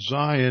Mount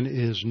Zion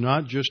is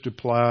not just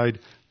applied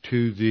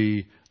to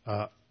the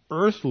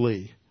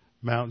earthly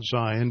Mount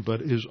Zion,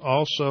 but is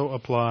also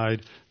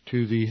applied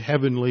to the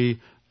heavenly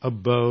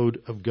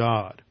abode of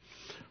God.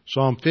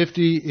 Psalm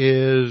 50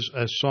 is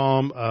a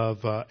psalm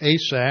of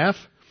Asaph,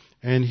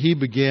 and he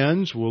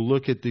begins, we'll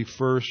look at the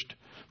first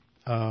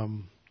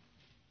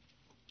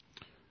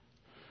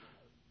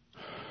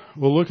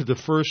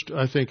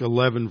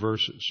 11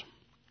 verses.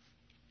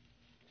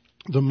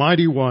 The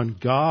mighty one,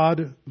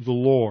 God the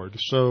Lord.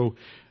 So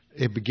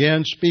it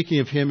began speaking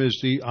of him as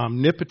the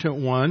omnipotent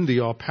one,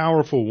 the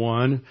all-powerful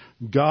one.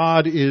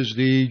 God is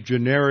the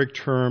generic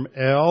term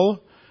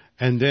El,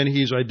 and then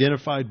he's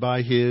identified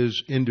by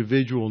his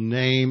individual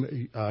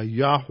name,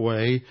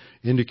 Yahweh,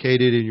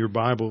 indicated in your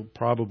Bible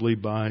probably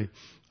by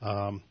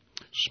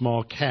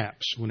small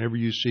caps. Whenever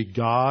you see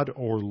God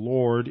or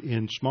Lord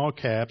in small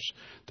caps,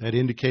 that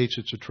indicates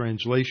it's a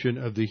translation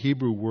of the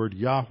Hebrew word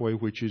Yahweh,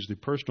 which is the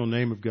personal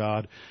name of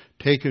God,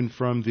 taken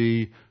from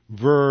the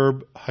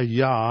verb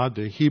hayah,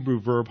 the Hebrew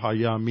verb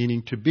hayah,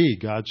 meaning to be.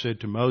 God said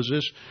to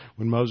Moses,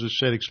 when Moses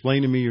said,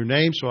 explain to me your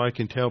name so I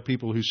can tell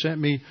people who sent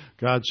me,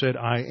 God said,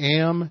 I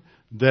am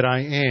that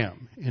I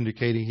am,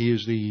 indicating he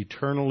is the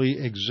eternally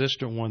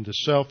existent one, the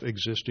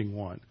self-existing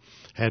one.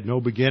 Had no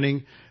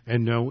beginning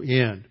and no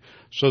end.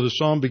 So the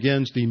psalm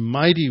begins, the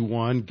mighty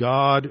one,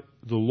 God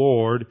the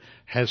Lord,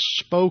 has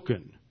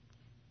spoken.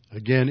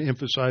 Again,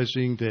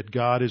 emphasizing that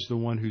God is the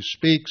one who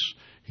speaks.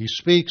 He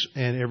speaks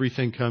and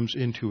everything comes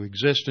into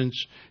existence.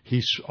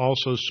 He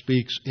also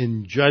speaks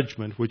in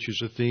judgment, which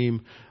is a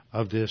theme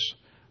of this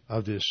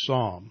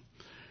psalm.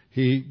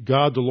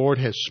 God the Lord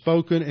has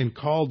spoken and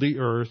called the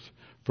earth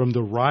from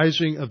the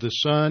rising of the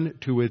sun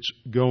to its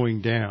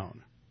going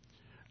down.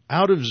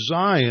 Out of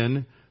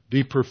Zion,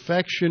 the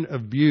perfection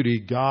of beauty,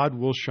 God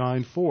will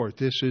shine forth.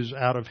 This is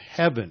out of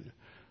heaven,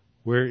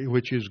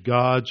 which is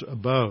God's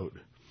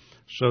abode.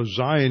 So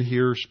Zion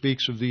here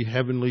speaks of the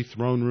heavenly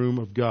throne room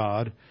of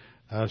God,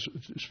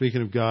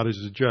 speaking of God as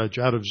the judge.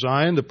 Out of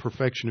Zion, the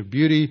perfection of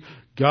beauty,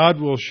 God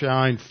will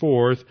shine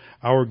forth.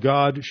 Our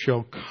God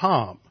shall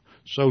come.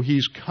 So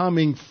he's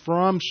coming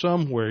from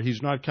somewhere.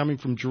 He's not coming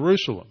from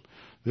Jerusalem.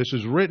 This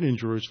is written in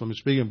Jerusalem. It's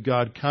speaking of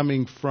God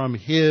coming from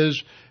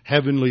his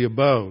heavenly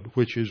abode,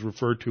 which is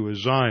referred to as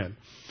Zion.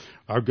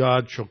 Our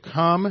God shall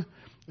come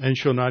and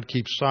shall not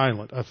keep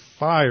silent. A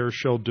fire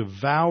shall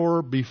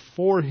devour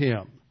before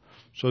him.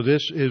 So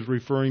this is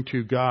referring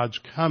to God's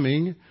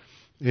coming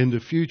in the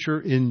future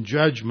in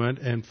judgment,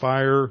 and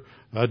fire,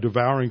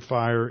 devouring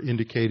fire,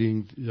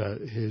 indicating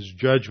his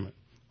judgment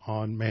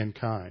on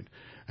mankind.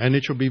 And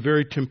it shall be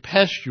very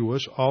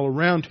tempestuous all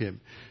around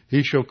him.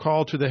 He shall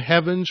call to the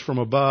heavens from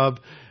above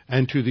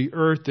and to the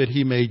earth that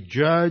he may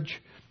judge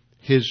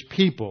his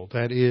people,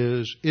 that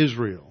is,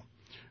 Israel.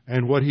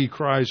 And what he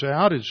cries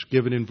out is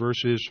given in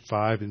verses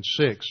 5 and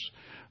 6.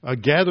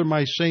 Gather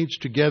my saints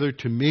together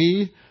to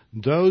me,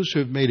 those who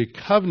have made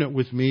a covenant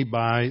with me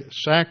by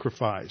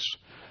sacrifice.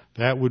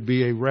 That would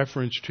be a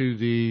reference to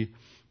the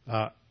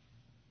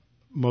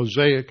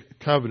Mosaic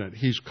covenant.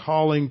 He's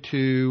calling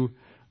to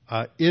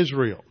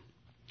Israel.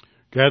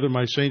 Gather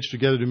my saints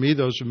together to me,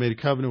 those who have made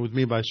a covenant with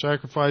me by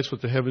sacrifice.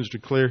 Let the heavens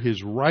declare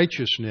his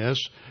righteousness,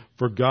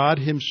 for God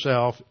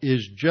himself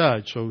is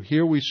judge. So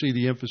here we see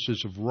the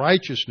emphasis of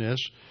righteousness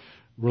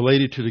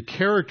related to the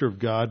character of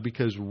God,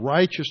 because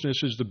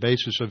righteousness is the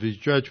basis of his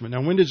judgment.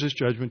 Now, when does this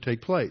judgment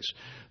take place?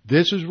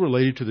 This is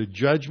related to the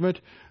judgment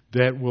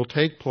that will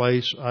take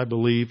place, I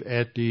believe,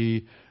 at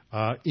the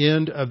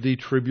end of the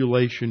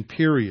tribulation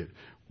period,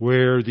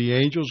 where the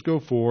angels go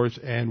forth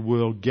and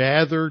will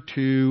gather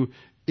to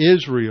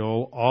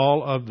Israel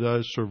all of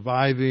the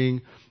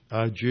surviving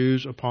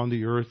Jews upon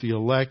the earth, the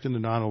elect and the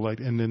non-elect,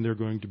 and then they're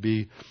going to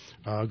be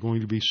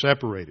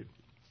separated.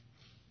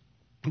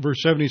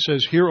 Verse 7 he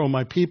says, "Hear, O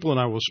my people, and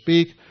I will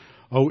speak.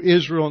 O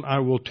Israel, and I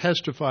will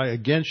testify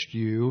against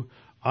you.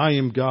 I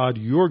am God,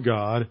 your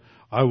God.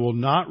 I will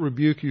not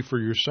rebuke you for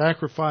your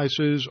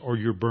sacrifices or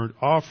your burnt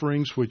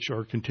offerings, which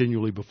are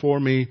continually before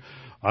me.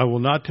 I will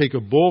not take a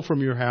bull from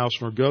your house,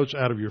 nor goats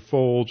out of your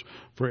folds,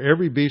 for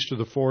every beast of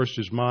the forest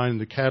is mine, and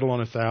the cattle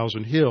on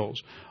 1,000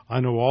 hills. I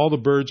know all the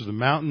birds of the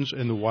mountains,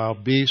 and the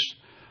wild beasts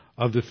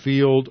of the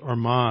field are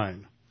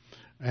mine."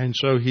 And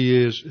so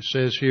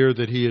says here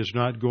that he is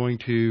not going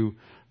to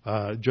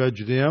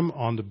judge them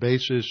on the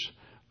basis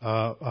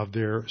of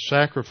their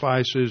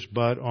sacrifices,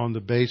 but on the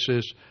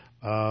basis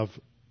of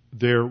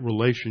their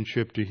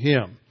relationship to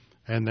him.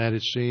 And that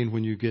is seen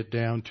when you get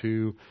down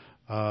to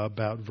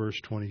about verse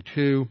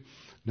 22.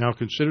 "Now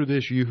consider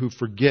this, you who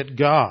forget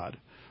God,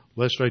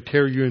 lest I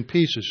tear you in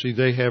pieces." See,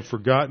 they have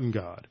forgotten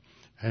God.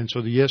 And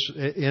so the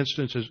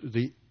instance is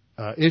the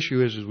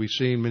issue is, as we've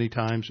seen many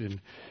times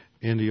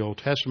in the Old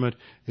Testament,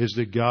 is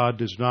that God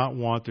does not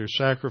want their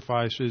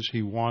sacrifices.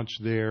 He wants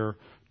their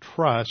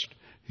trust.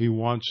 He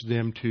wants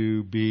them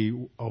to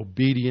be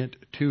obedient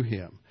to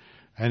Him.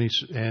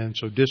 And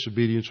so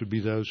disobedience would be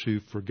those who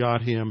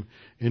forgot Him,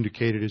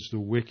 indicated as the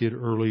wicked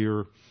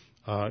earlier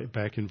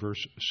back in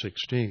verse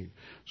 16.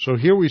 So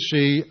here we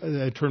see,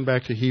 turning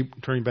back to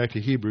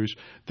Hebrews,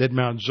 that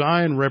Mount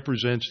Zion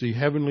represents the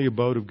heavenly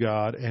abode of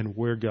God and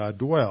where God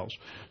dwells.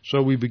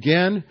 So we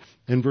begin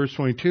in verse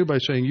 22 by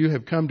saying, "You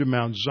have come to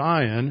Mount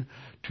Zion,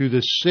 to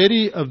the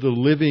city of the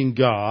living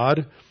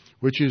God,"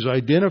 which is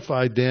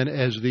identified then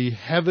as the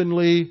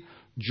heavenly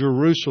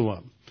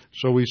Jerusalem.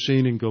 So we've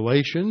seen in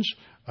Galatians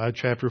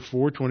chapter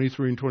 4,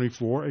 23 and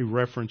 24, a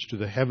reference to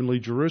the heavenly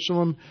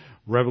Jerusalem.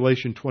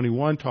 Revelation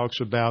 21 talks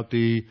about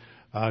the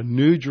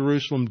New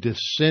Jerusalem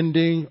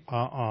descending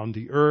on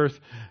the earth,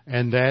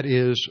 and that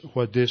is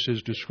what this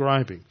is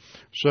describing.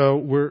 So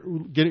we're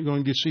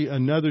going to see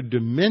another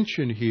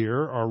dimension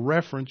here, or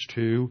reference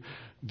to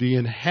the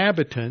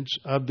inhabitants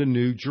of the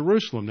New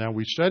Jerusalem. Now,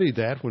 we studied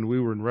that when we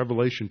were in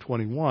Revelation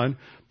 21,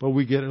 but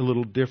we get a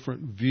little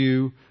different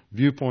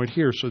viewpoint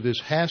here. So this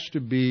has to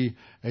be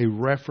a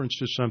reference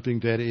to something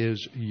that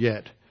is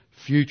yet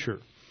future.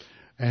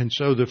 And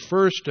so the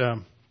first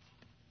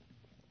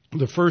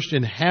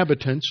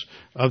inhabitants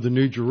of the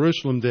New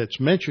Jerusalem that's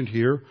mentioned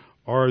here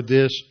are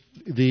the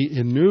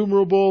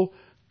innumerable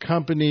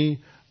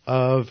company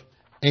of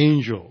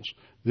angels.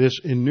 This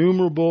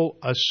innumerable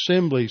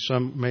assembly,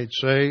 some might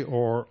say,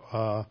 or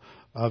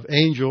of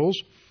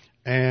angels,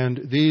 and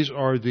these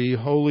are the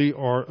holy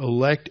or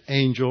elect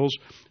angels.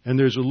 And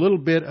there's a little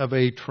bit of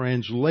a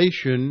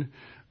translation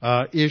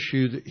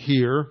issue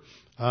here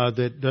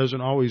that doesn't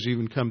always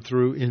even come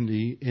through in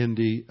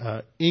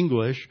the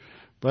English.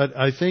 But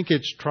I think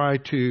they've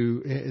tried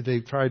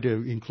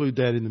to include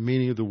that in the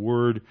meaning of the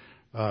word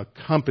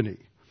company.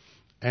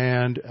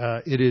 And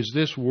it is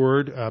this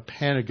word,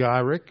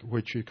 panegyric,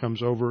 which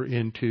comes over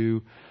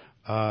into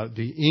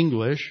the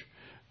English,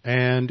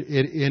 and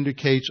it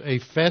indicates a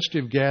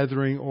festive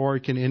gathering, or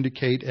it can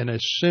indicate an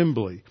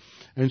assembly.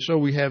 And so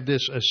we have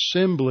this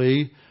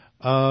assembly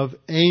of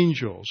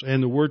angels.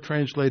 And the word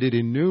translated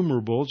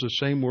innumerable is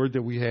the same word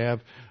that we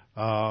have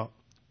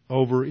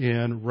over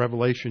in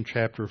Revelation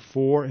chapter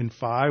 4 and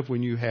 5,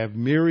 when you have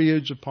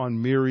myriads upon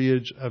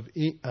myriads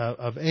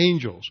of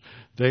angels.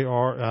 They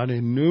are an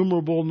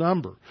innumerable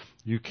number.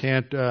 You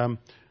can't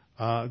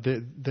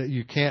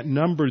you can't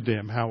number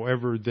them.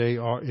 However, they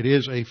are. It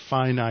is a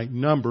finite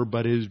number,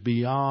 but it is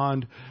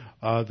beyond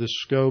the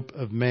scope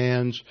of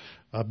man's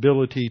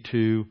ability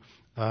to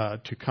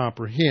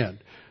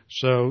comprehend.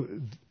 So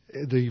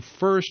the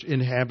first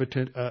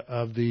inhabitant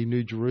of the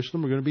New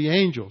Jerusalem are going to be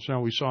angels. Now,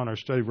 we saw in our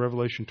study of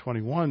Revelation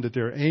 21 that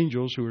there are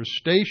angels who are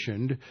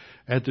stationed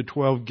at the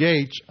 12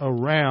 gates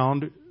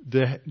around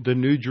the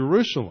New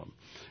Jerusalem.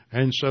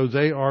 And so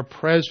they are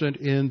present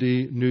in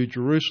the New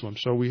Jerusalem.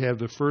 So we have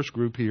the first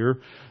group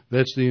here.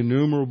 That's the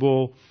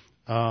innumerable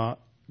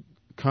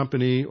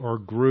company or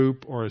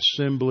group or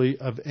assembly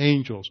of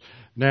angels.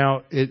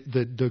 Now,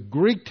 the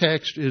Greek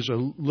text is a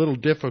little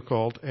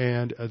difficult,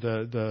 and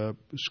the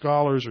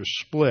scholars are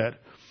split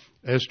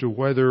as to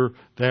whether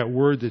that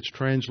word that's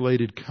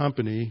translated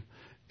company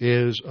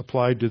is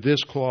applied to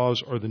this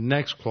clause or the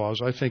next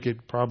clause. I think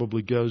it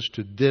probably goes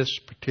to this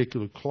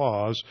particular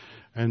clause,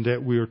 and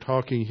that we are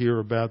talking here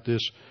about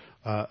this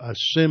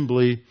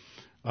assembly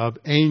of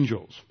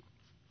angels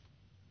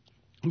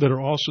that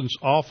are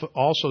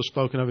also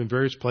spoken of in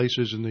various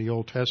places in the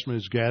Old Testament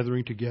as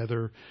gathering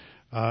together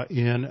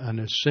in an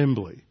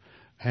assembly.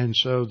 And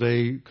so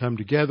they come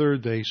together,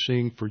 they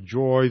sing for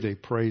joy, they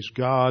praise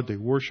God, they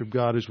worship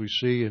God, as we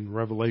see in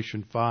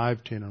Revelation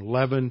 5, 10, and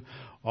 11.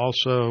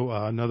 Also,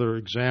 another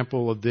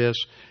example of this,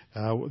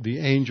 the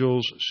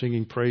angels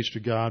singing praise to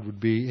God would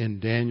be in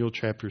Daniel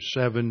chapter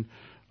 7,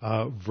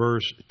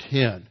 verse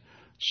 10.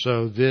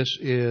 So this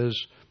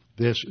is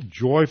this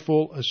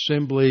joyful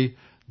assembly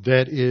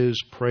that is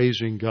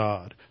praising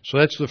God. So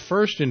that's the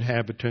first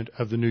inhabitant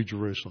of the New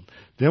Jerusalem.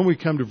 Then we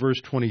come to verse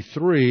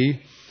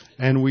 23,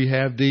 and we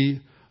have the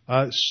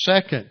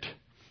second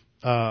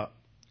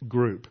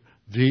group,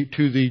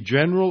 to the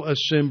general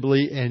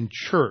assembly and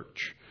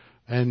church.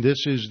 And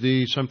this is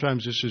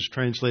sometimes this is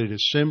translated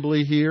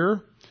assembly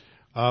here,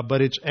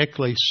 but it's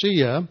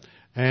ecclesia,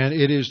 and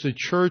it is the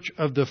church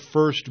of the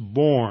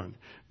firstborn.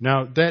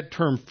 Now, that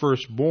term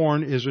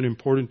firstborn is an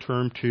important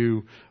term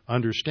to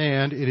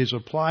understand. It is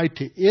applied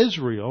to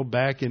Israel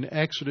back in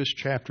Exodus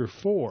chapter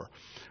 4.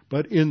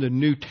 But in the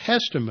New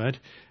Testament,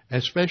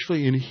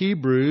 especially in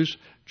Hebrews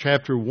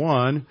chapter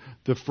 1,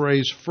 the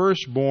phrase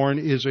firstborn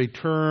is a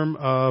term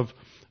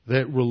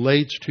that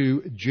relates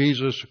to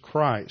Jesus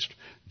Christ.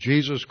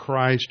 Jesus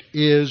Christ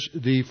is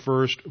the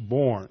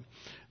firstborn.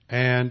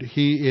 And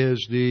He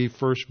is the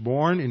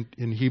firstborn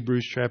in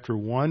Hebrews chapter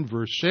 1,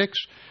 verse 6,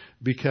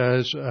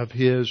 because of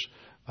His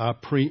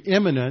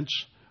preeminence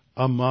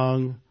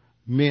among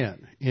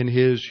men in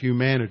His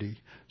humanity.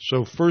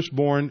 So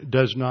firstborn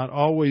does not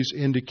always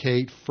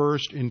indicate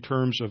first in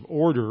terms of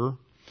order,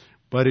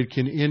 but it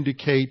can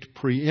indicate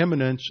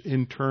preeminence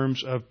in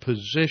terms of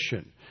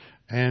position.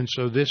 And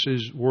so this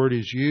word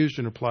is used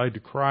and applied to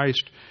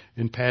Christ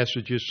in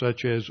passages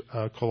such as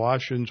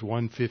Colossians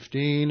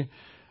 1:15,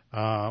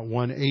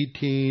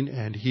 1:18,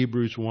 and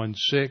Hebrews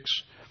 1:6.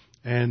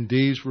 And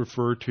these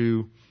refer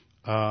to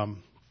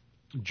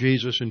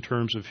Jesus in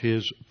terms of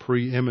his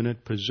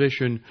preeminent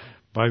position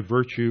by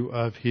virtue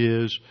of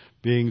his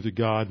being the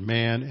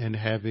God-man and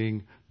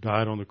having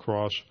died on the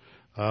cross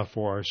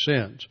for our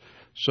sins.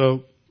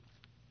 So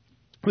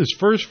this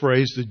first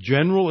phrase, the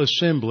general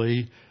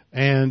assembly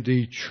and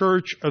the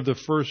church of the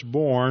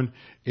firstborn,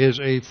 is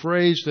a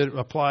phrase that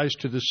applies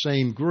to the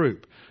same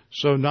group.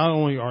 So not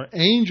only are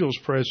angels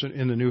present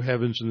in the new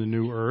heavens and the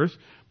new earth,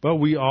 but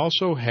we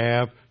also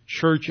have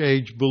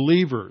church-age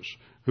believers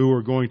who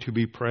are going to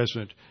be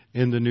present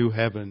in the new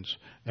heavens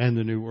and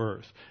the new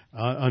earth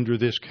under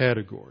this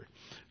category.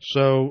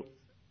 So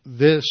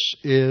this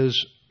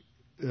is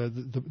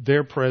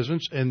their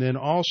presence. And then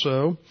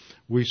also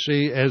we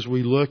see as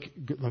we look,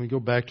 let me go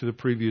back to the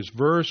previous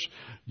verse,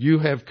 you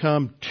have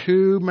come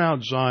to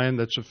Mount Zion,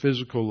 that's a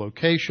physical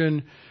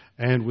location,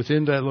 and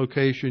within that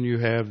location you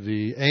have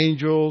the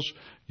angels,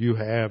 you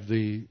have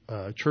the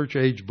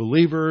church-age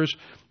believers,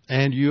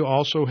 and you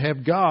also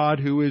have God,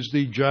 who is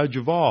the judge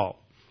of all.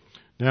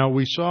 Now,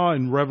 we saw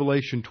in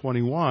Revelation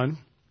 21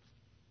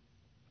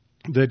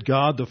 that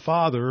God the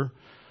Father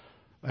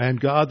and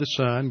God the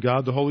Son,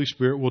 God the Holy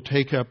Spirit, will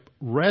take up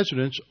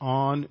residence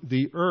on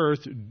the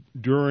earth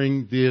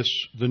during the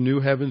new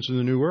heavens and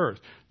the new earth.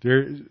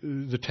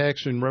 The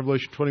text in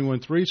Revelation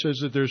 21:3 says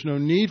that there's no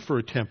need for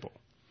a temple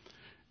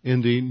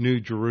in the New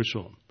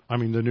Jerusalem. The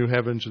new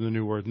heavens and the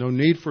new earth. No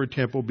need for a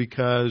temple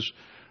because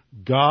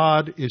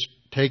God is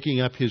taking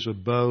up his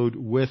abode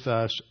with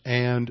us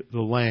and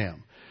the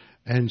Lamb.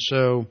 And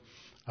so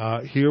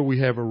here we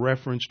have a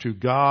reference to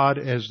God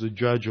as the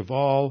judge of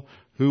all,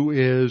 who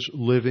is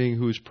living,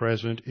 who is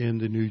present in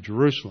the New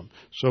Jerusalem.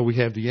 So we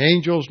have the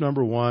angels,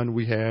 number one.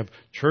 We have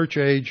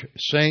church-age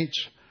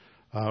saints,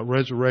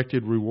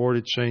 resurrected,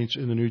 rewarded saints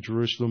in the New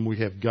Jerusalem. We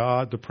have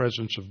God, the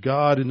presence of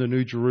God in the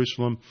New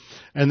Jerusalem.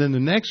 And then the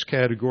next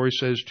category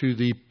says to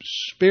the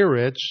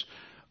spirits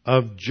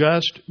of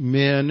just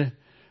men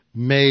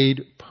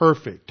made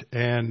perfect.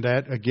 And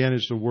that, again,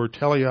 is the word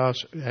teleos,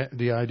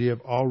 the idea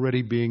of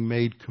already being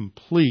made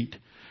complete.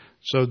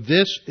 So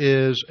this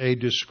is a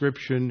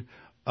description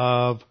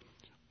of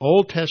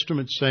Old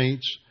Testament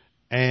saints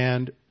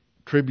and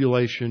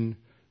tribulation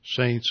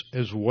saints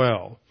as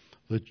well.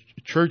 The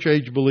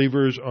church-age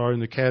believers are in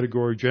the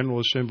category General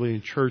Assembly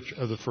and Church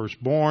of the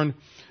Firstborn,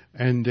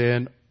 and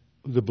then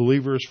the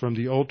believers from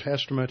the Old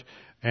Testament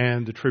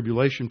and the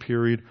tribulation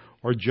period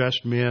are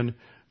just men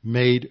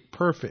made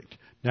perfect.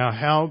 Now,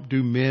 how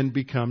do men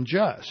become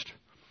just?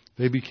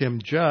 They become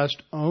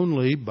just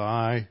only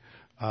by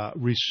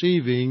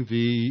receiving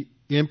the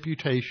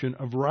imputation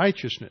of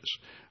righteousness.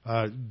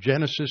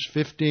 Genesis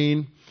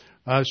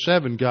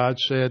 15:7, God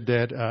said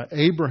that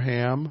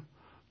Abraham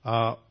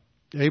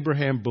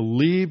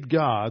believed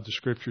God, the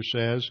Scripture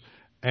says,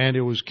 and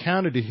it was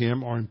counted to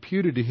him or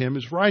imputed to him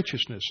as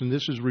righteousness. And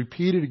this is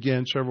repeated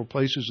again several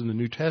places in the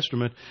New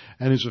Testament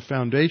and is a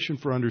foundation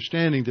for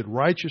understanding that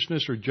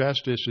righteousness or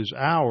justice is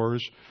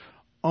ours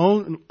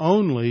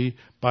only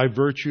by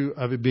virtue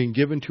of it being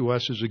given to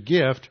us as a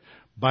gift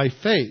by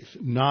faith,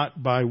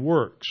 not by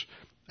works.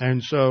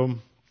 And so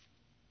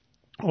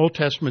Old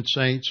Testament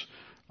saints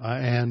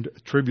and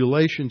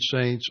tribulation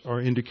saints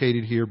are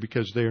indicated here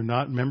because they are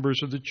not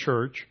members of the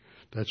church.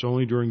 That's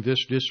only during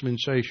this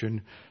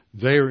dispensation.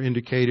 They are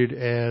indicated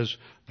as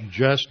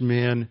just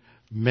men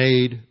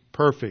made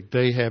perfect.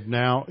 They have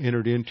now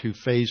entered into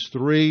phase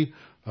 3,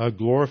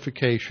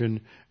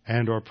 glorification,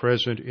 and are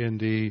present in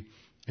the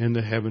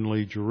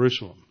heavenly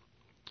Jerusalem.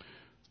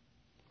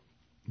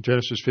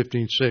 Genesis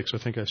 15:6, I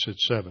think I said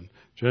 7.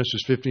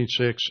 Genesis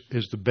 15:6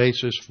 is the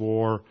basis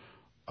for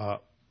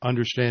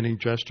understanding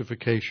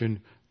justification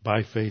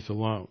by faith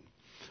alone.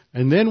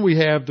 And then we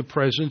have the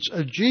presence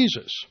of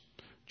Jesus.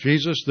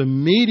 Jesus, the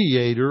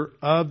mediator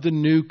of the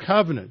new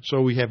covenant.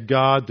 So we have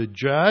God the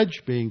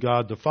judge, being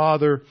God the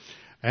Father,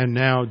 and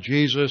now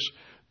Jesus,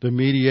 the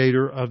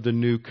mediator of the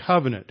new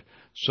covenant.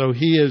 So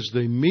he is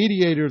the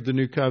mediator of the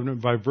new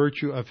covenant by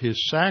virtue of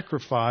his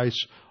sacrifice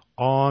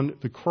on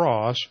the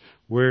cross,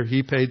 where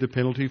he paid the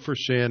penalty for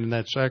sin, and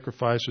that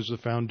sacrifice is the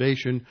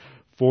foundation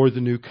for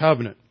the new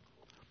covenant.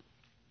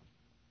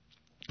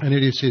 And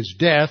it is his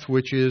death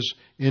which is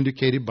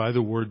indicated by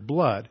the word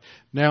blood.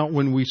 Now,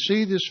 when we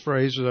see this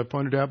phrase, as I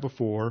pointed out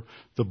before,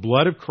 the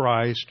blood of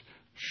Christ,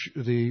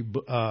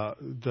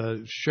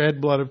 the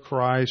shed blood of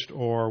Christ,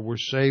 or we're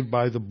saved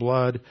by the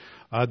blood,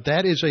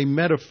 that is a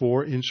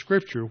metaphor in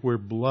Scripture where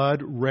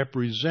blood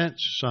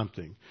represents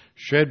something.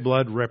 Shed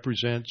blood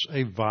represents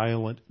a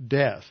violent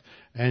death.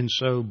 And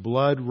so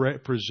blood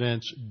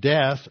represents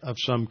death of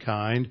some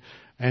kind.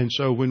 And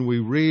so when we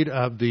read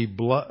of the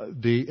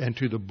blood, and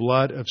to the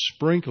blood of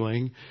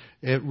sprinkling,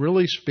 it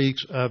really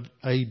speaks of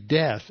a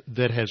death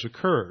that has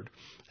occurred.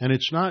 And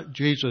it's not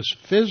Jesus'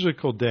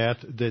 physical death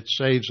that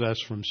saves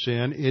us from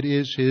sin. It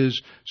is His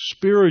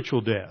spiritual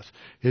death.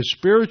 His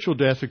spiritual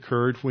death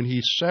occurred when He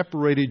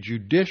separated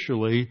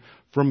judicially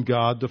from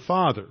God the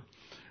Father.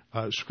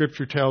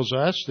 Scripture tells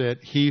us that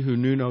He who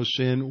knew no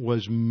sin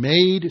was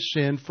made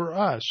sin for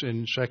us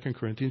in 2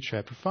 Corinthians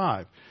chapter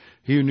 5.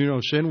 He who knew no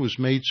sin was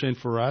made sin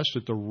for us,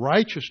 that the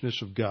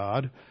righteousness of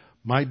God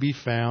might be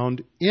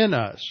found in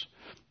us.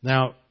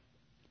 Now,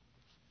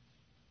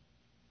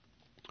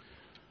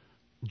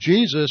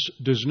 Jesus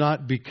does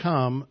not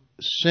become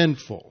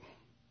sinful.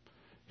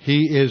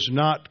 He is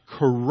not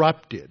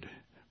corrupted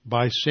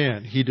by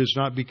sin. He does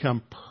not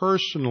become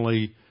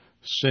personally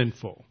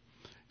sinful.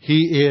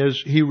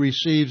 He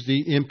receives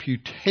the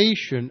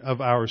imputation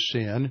of our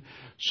sin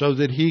so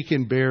that He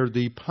can bear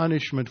the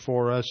punishment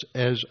for us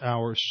as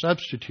our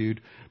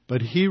substitute,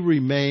 but He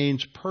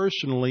remains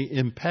personally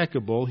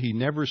impeccable. He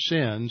never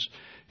sins.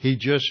 He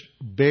just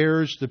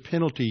bears the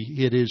penalty.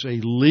 It is a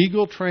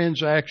legal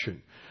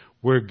transaction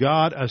where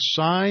God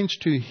assigns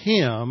to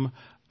Him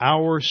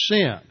our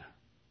sin.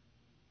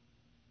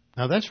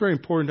 Now that's very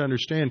important to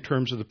understand in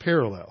terms of the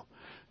parallel.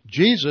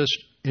 Jesus,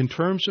 in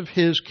terms of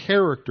His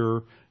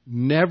character,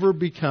 never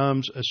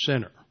becomes a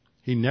sinner.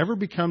 He never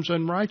becomes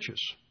unrighteous.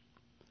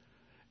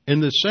 In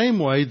the same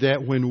way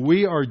that when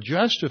we are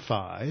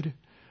justified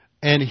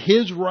and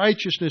His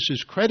righteousness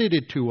is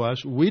credited to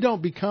us, we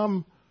don't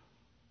become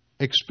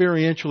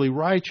experientially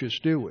righteous,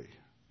 do we?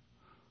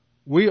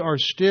 We are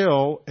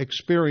still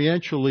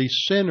experientially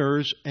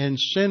sinners and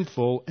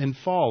sinful and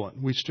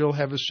fallen. We still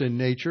have a sin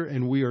nature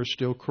and we are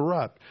still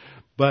corrupt.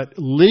 But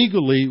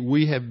legally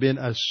we have been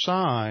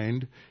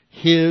assigned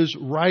His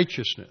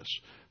righteousness,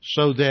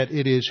 so that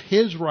it is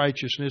His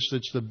righteousness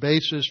that's the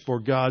basis for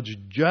God's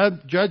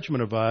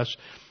judgment of us,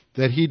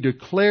 that He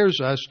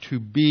declares us to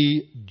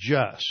be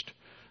just.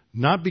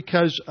 Not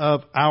because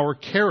of our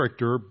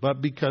character, but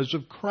because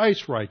of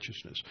Christ's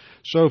righteousness.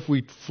 So if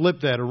we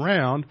flip that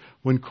around,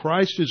 when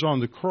Christ is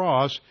on the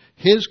cross,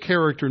 His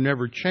character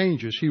never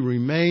changes. He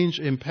remains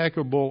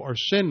impeccable or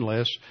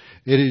sinless.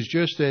 It is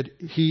just that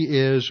He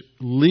is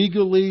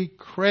legally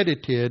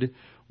credited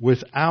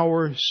with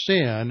our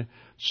sin,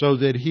 so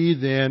that He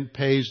then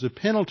pays the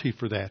penalty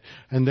for that.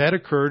 And that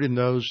occurred in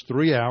those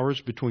 3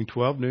 hours between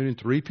 12 noon and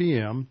 3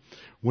 p.m.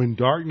 when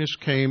darkness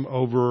came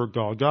over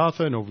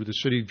Golgotha and over the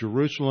city of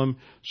Jerusalem,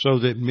 so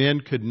that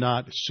men could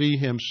not see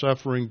Him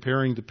suffering,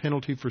 bearing the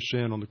penalty for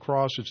sin on the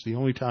cross. It's the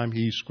only time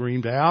He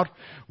screamed out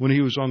when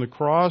He was on the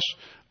cross,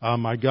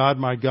 my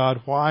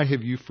God, why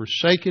have you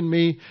forsaken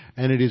me?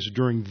 And it is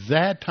during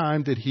that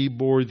time that He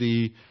bore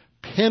the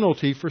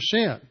penalty for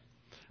sin.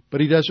 But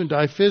He doesn't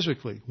die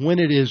physically. When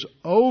it is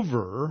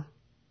over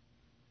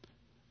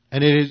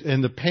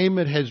and the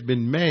payment has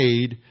been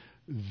made,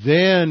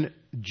 then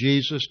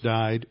Jesus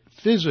died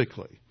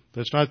physically.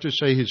 That's not to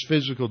say His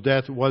physical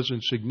death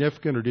wasn't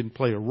significant or didn't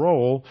play a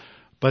role,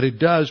 but it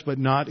does, but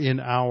not in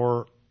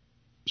our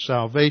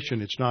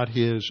salvation. It's not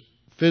His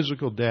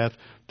physical death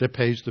that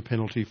pays the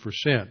penalty for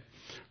sin.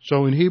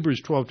 So in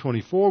Hebrews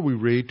 12:24 we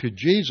read, to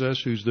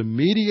Jesus, who's the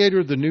mediator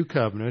of the new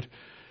covenant,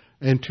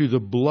 and to the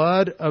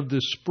blood of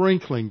the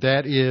sprinkling.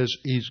 That is,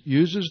 he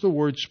uses the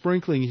word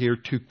sprinkling here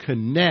to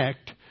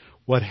connect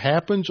what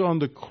happens on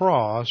the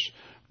cross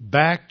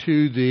back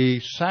to the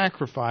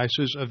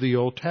sacrifices of the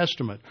Old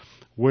Testament,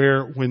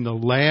 where when the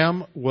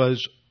lamb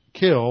was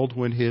killed,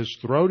 when His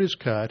throat is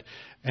cut,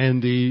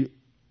 and the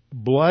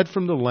blood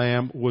from the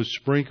lamb was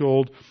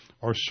sprinkled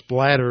or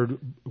splattered,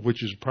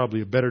 which is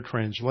probably a better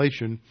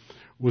translation,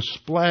 was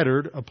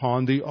splattered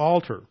upon the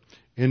altar,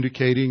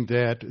 indicating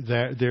that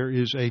there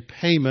is a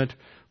payment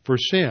for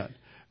sin.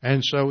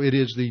 And so it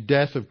is the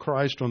death of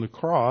Christ on the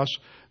cross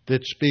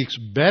that speaks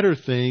better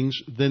things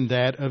than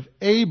that of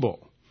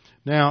Abel.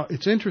 Now,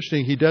 it's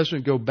interesting, he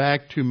doesn't go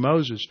back to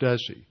Moses,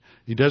 does he?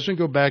 He doesn't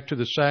go back to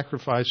the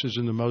sacrifices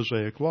in the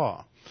Mosaic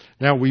Law.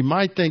 Now, we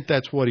might think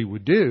that's what he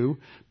would do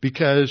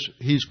because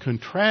he's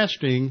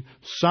contrasting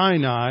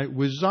Sinai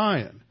with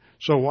Zion.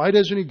 So why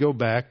doesn't he go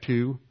back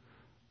to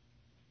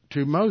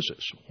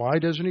Moses? Why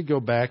doesn't he go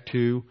back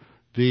to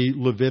the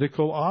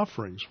Levitical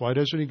offerings? Why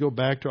doesn't he go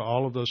back to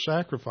all of those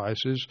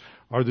sacrifices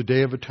or the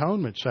Day of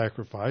Atonement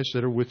sacrifice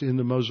that are within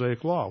the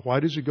Mosaic Law?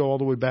 Why does he go all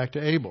the way back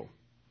to Abel?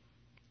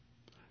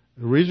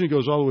 The reason he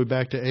goes all the way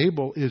back to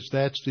Abel is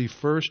that's the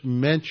first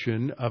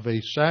mention of a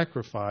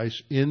sacrifice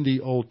in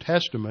the Old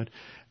Testament,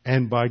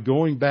 and by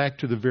going back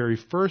to the very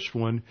first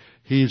one,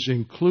 he's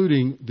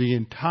including the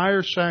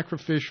entire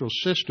sacrificial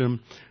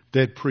system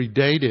that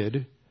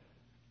predated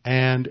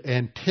and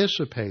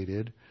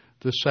anticipated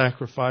the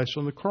sacrifice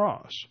on the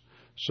cross.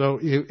 So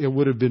it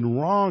would have been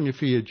wrong if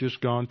he had just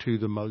gone to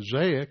the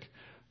Mosaic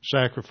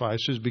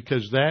sacrifices,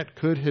 because that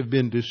could have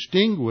been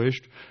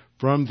distinguished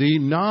from the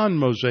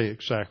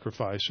non-Mosaic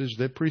sacrifices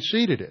that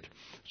preceded it.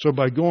 So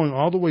by going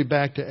all the way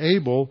back to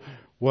Abel,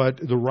 what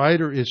the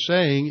writer is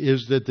saying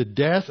is that the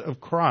death of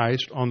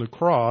Christ on the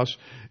cross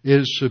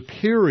is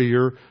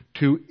superior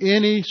to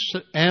any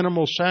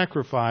animal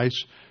sacrifice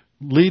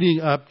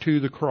leading up to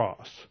the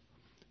cross.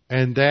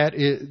 And that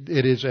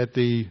it is at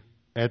the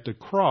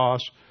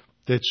cross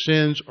that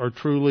sins are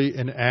truly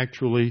and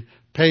actually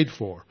paid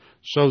for.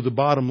 So the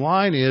bottom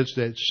line is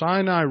that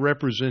Sinai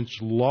represents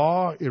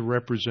law, it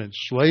represents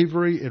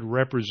slavery, it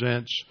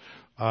represents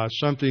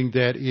something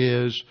that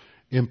is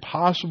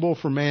impossible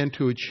for man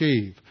to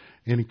achieve.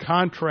 In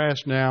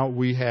contrast now,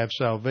 we have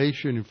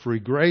salvation and free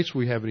grace.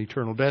 We have an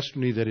eternal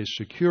destiny that is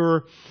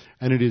secure,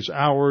 and it is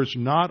ours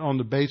not on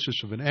the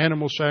basis of an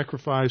animal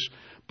sacrifice,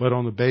 but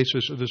on the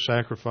basis of the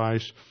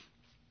sacrifice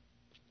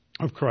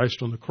of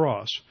Christ on the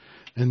cross.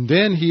 And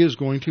then he is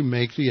going to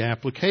make the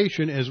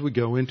application as we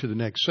go into the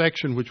next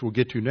section, which we'll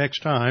get to next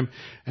time.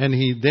 And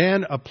he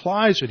then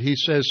applies it. He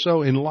says,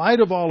 so in light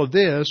of all of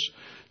this,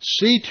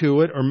 see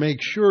to it or make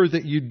sure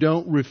that you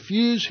don't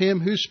refuse him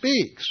who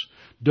speaks.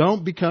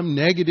 Don't become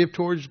negative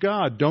towards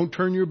God. Don't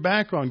turn your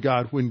back on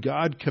God. When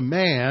God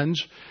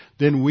commands,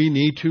 then we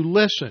need to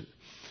listen.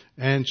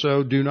 And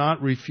so do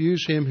not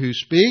refuse him who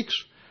speaks,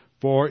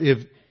 for if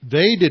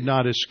they did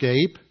not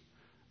escape,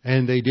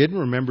 and they didn't,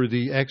 remember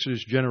the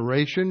Exodus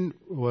generation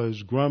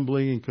was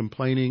grumbling and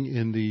complaining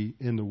in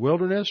the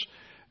wilderness.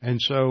 And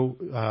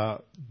so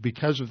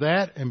because of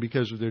that and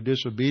because of their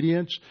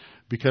disobedience,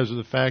 because of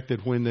the fact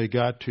that when they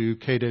got to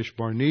Kadesh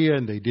Barnea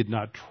and they did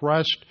not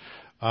trust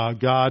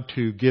God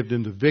to give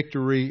them the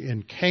victory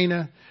in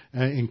Canaan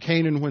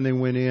when they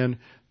went in,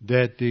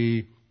 that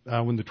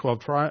when the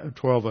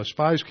 12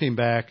 spies came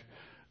back,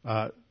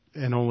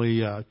 and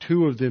only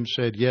 2 of them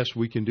said, yes,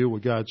 we can do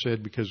what God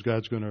said because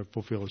God's going to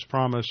fulfill His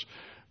promise.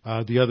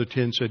 The other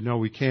 10 said, no,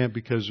 we can't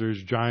because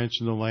there's giants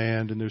in the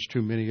land and there's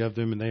too many of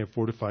them and they have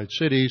fortified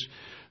cities.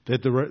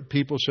 That the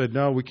people said,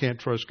 no, we can't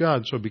trust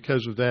God. So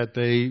because of that,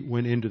 they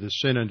went into the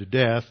sin unto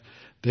death.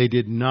 They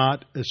did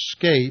not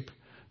escape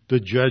the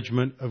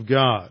judgment of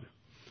God.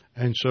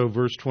 And so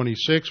verse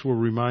 26, we're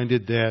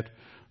reminded that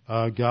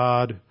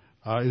God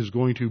is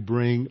going to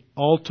bring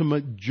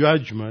ultimate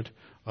judgment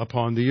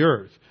upon the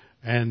earth.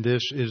 And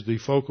this is the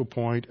focal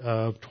point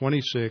of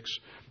 26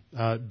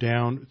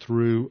 down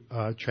through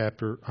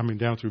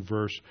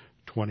verse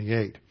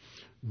 28.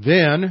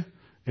 Then,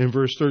 in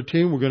verse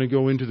 13, we're going to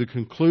go into the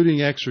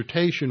concluding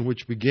exhortation,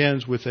 which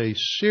begins with a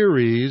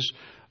series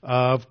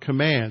of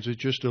commands.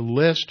 It's just a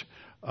list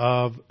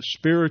of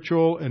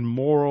spiritual and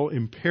moral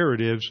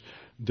imperatives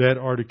that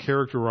are to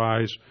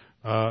characterize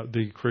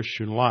the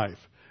Christian life.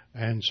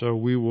 And so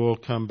we will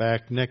come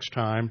back next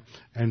time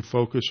and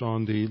focus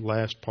on the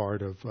last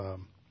part of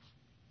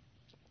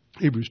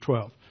Hebrews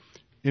 12.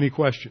 Any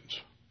questions?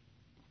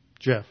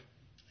 Jeff?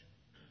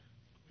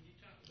 When you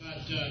talk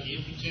about the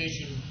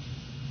imputation,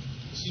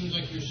 it seems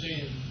like you're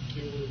saying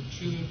there were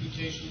 2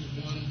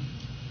 imputations, one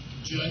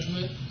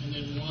judgment and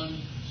then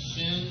one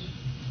sin.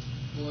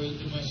 Or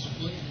am I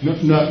split?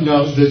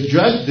 No.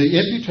 The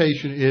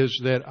imputation is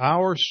that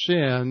our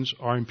sins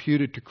are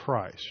imputed to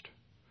Christ,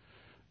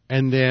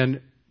 and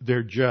then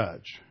they're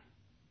judged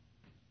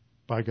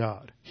by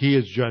God. He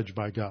is judged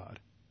by God.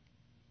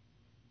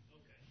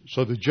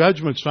 So the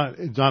judgment's not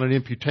an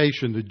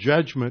imputation. The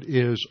judgment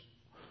is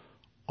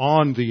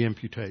on the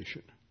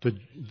imputation. You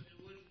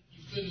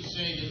couldn't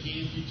say that the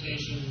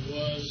imputation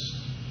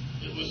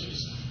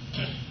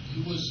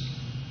he was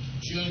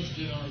judged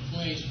in our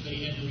place, but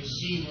he had to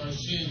receive our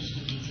sins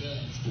to be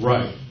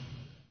judged.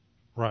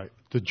 Right.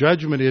 The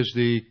judgment is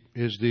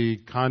the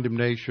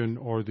condemnation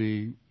or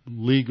the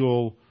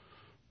legal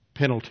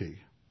penalty.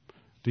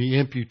 The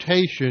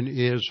imputation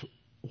is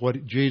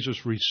what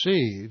Jesus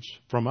receives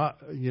from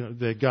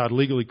that God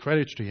legally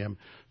credits to him,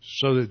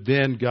 so that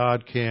then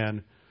God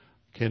can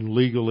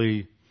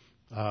legally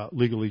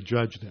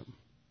judge them.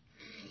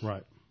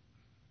 Right.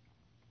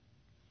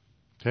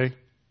 Okay.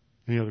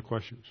 Any other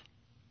questions?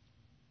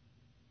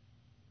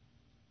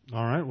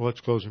 All right, well,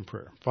 let's close in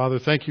prayer. Father,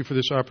 thank you for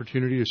this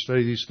opportunity to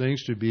study these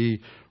things, to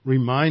be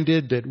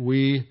reminded that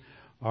we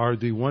are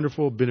the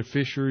wonderful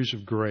beneficiaries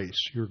of grace.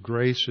 Your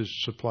grace has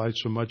supplied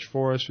so much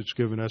for us. It's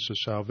given us a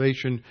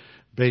salvation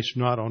based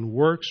not on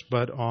works,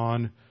 but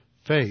on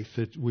faith,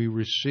 that we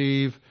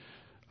receive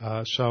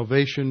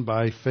salvation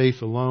by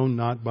faith alone,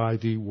 not by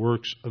the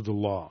works of the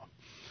law.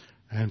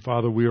 And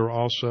Father, we are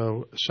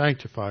also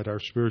sanctified. Our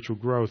spiritual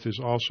growth is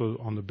also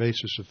on the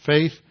basis of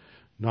faith,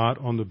 not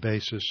on the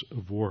basis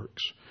of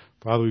works.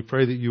 Father, we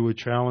pray that you would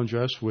challenge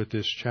us with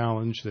this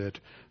challenge that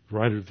the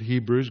writer of the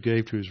Hebrews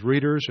gave to his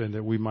readers, and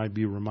that we might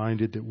be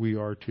reminded that we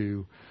are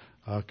to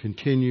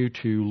continue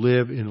to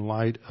live in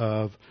light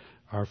of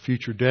our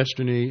future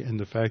destiny and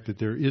the fact that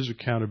there is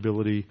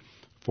accountability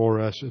for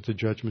us at the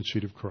judgment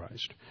seat of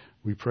Christ.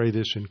 We pray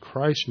this in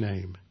Christ's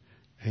name.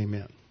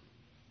 Amen.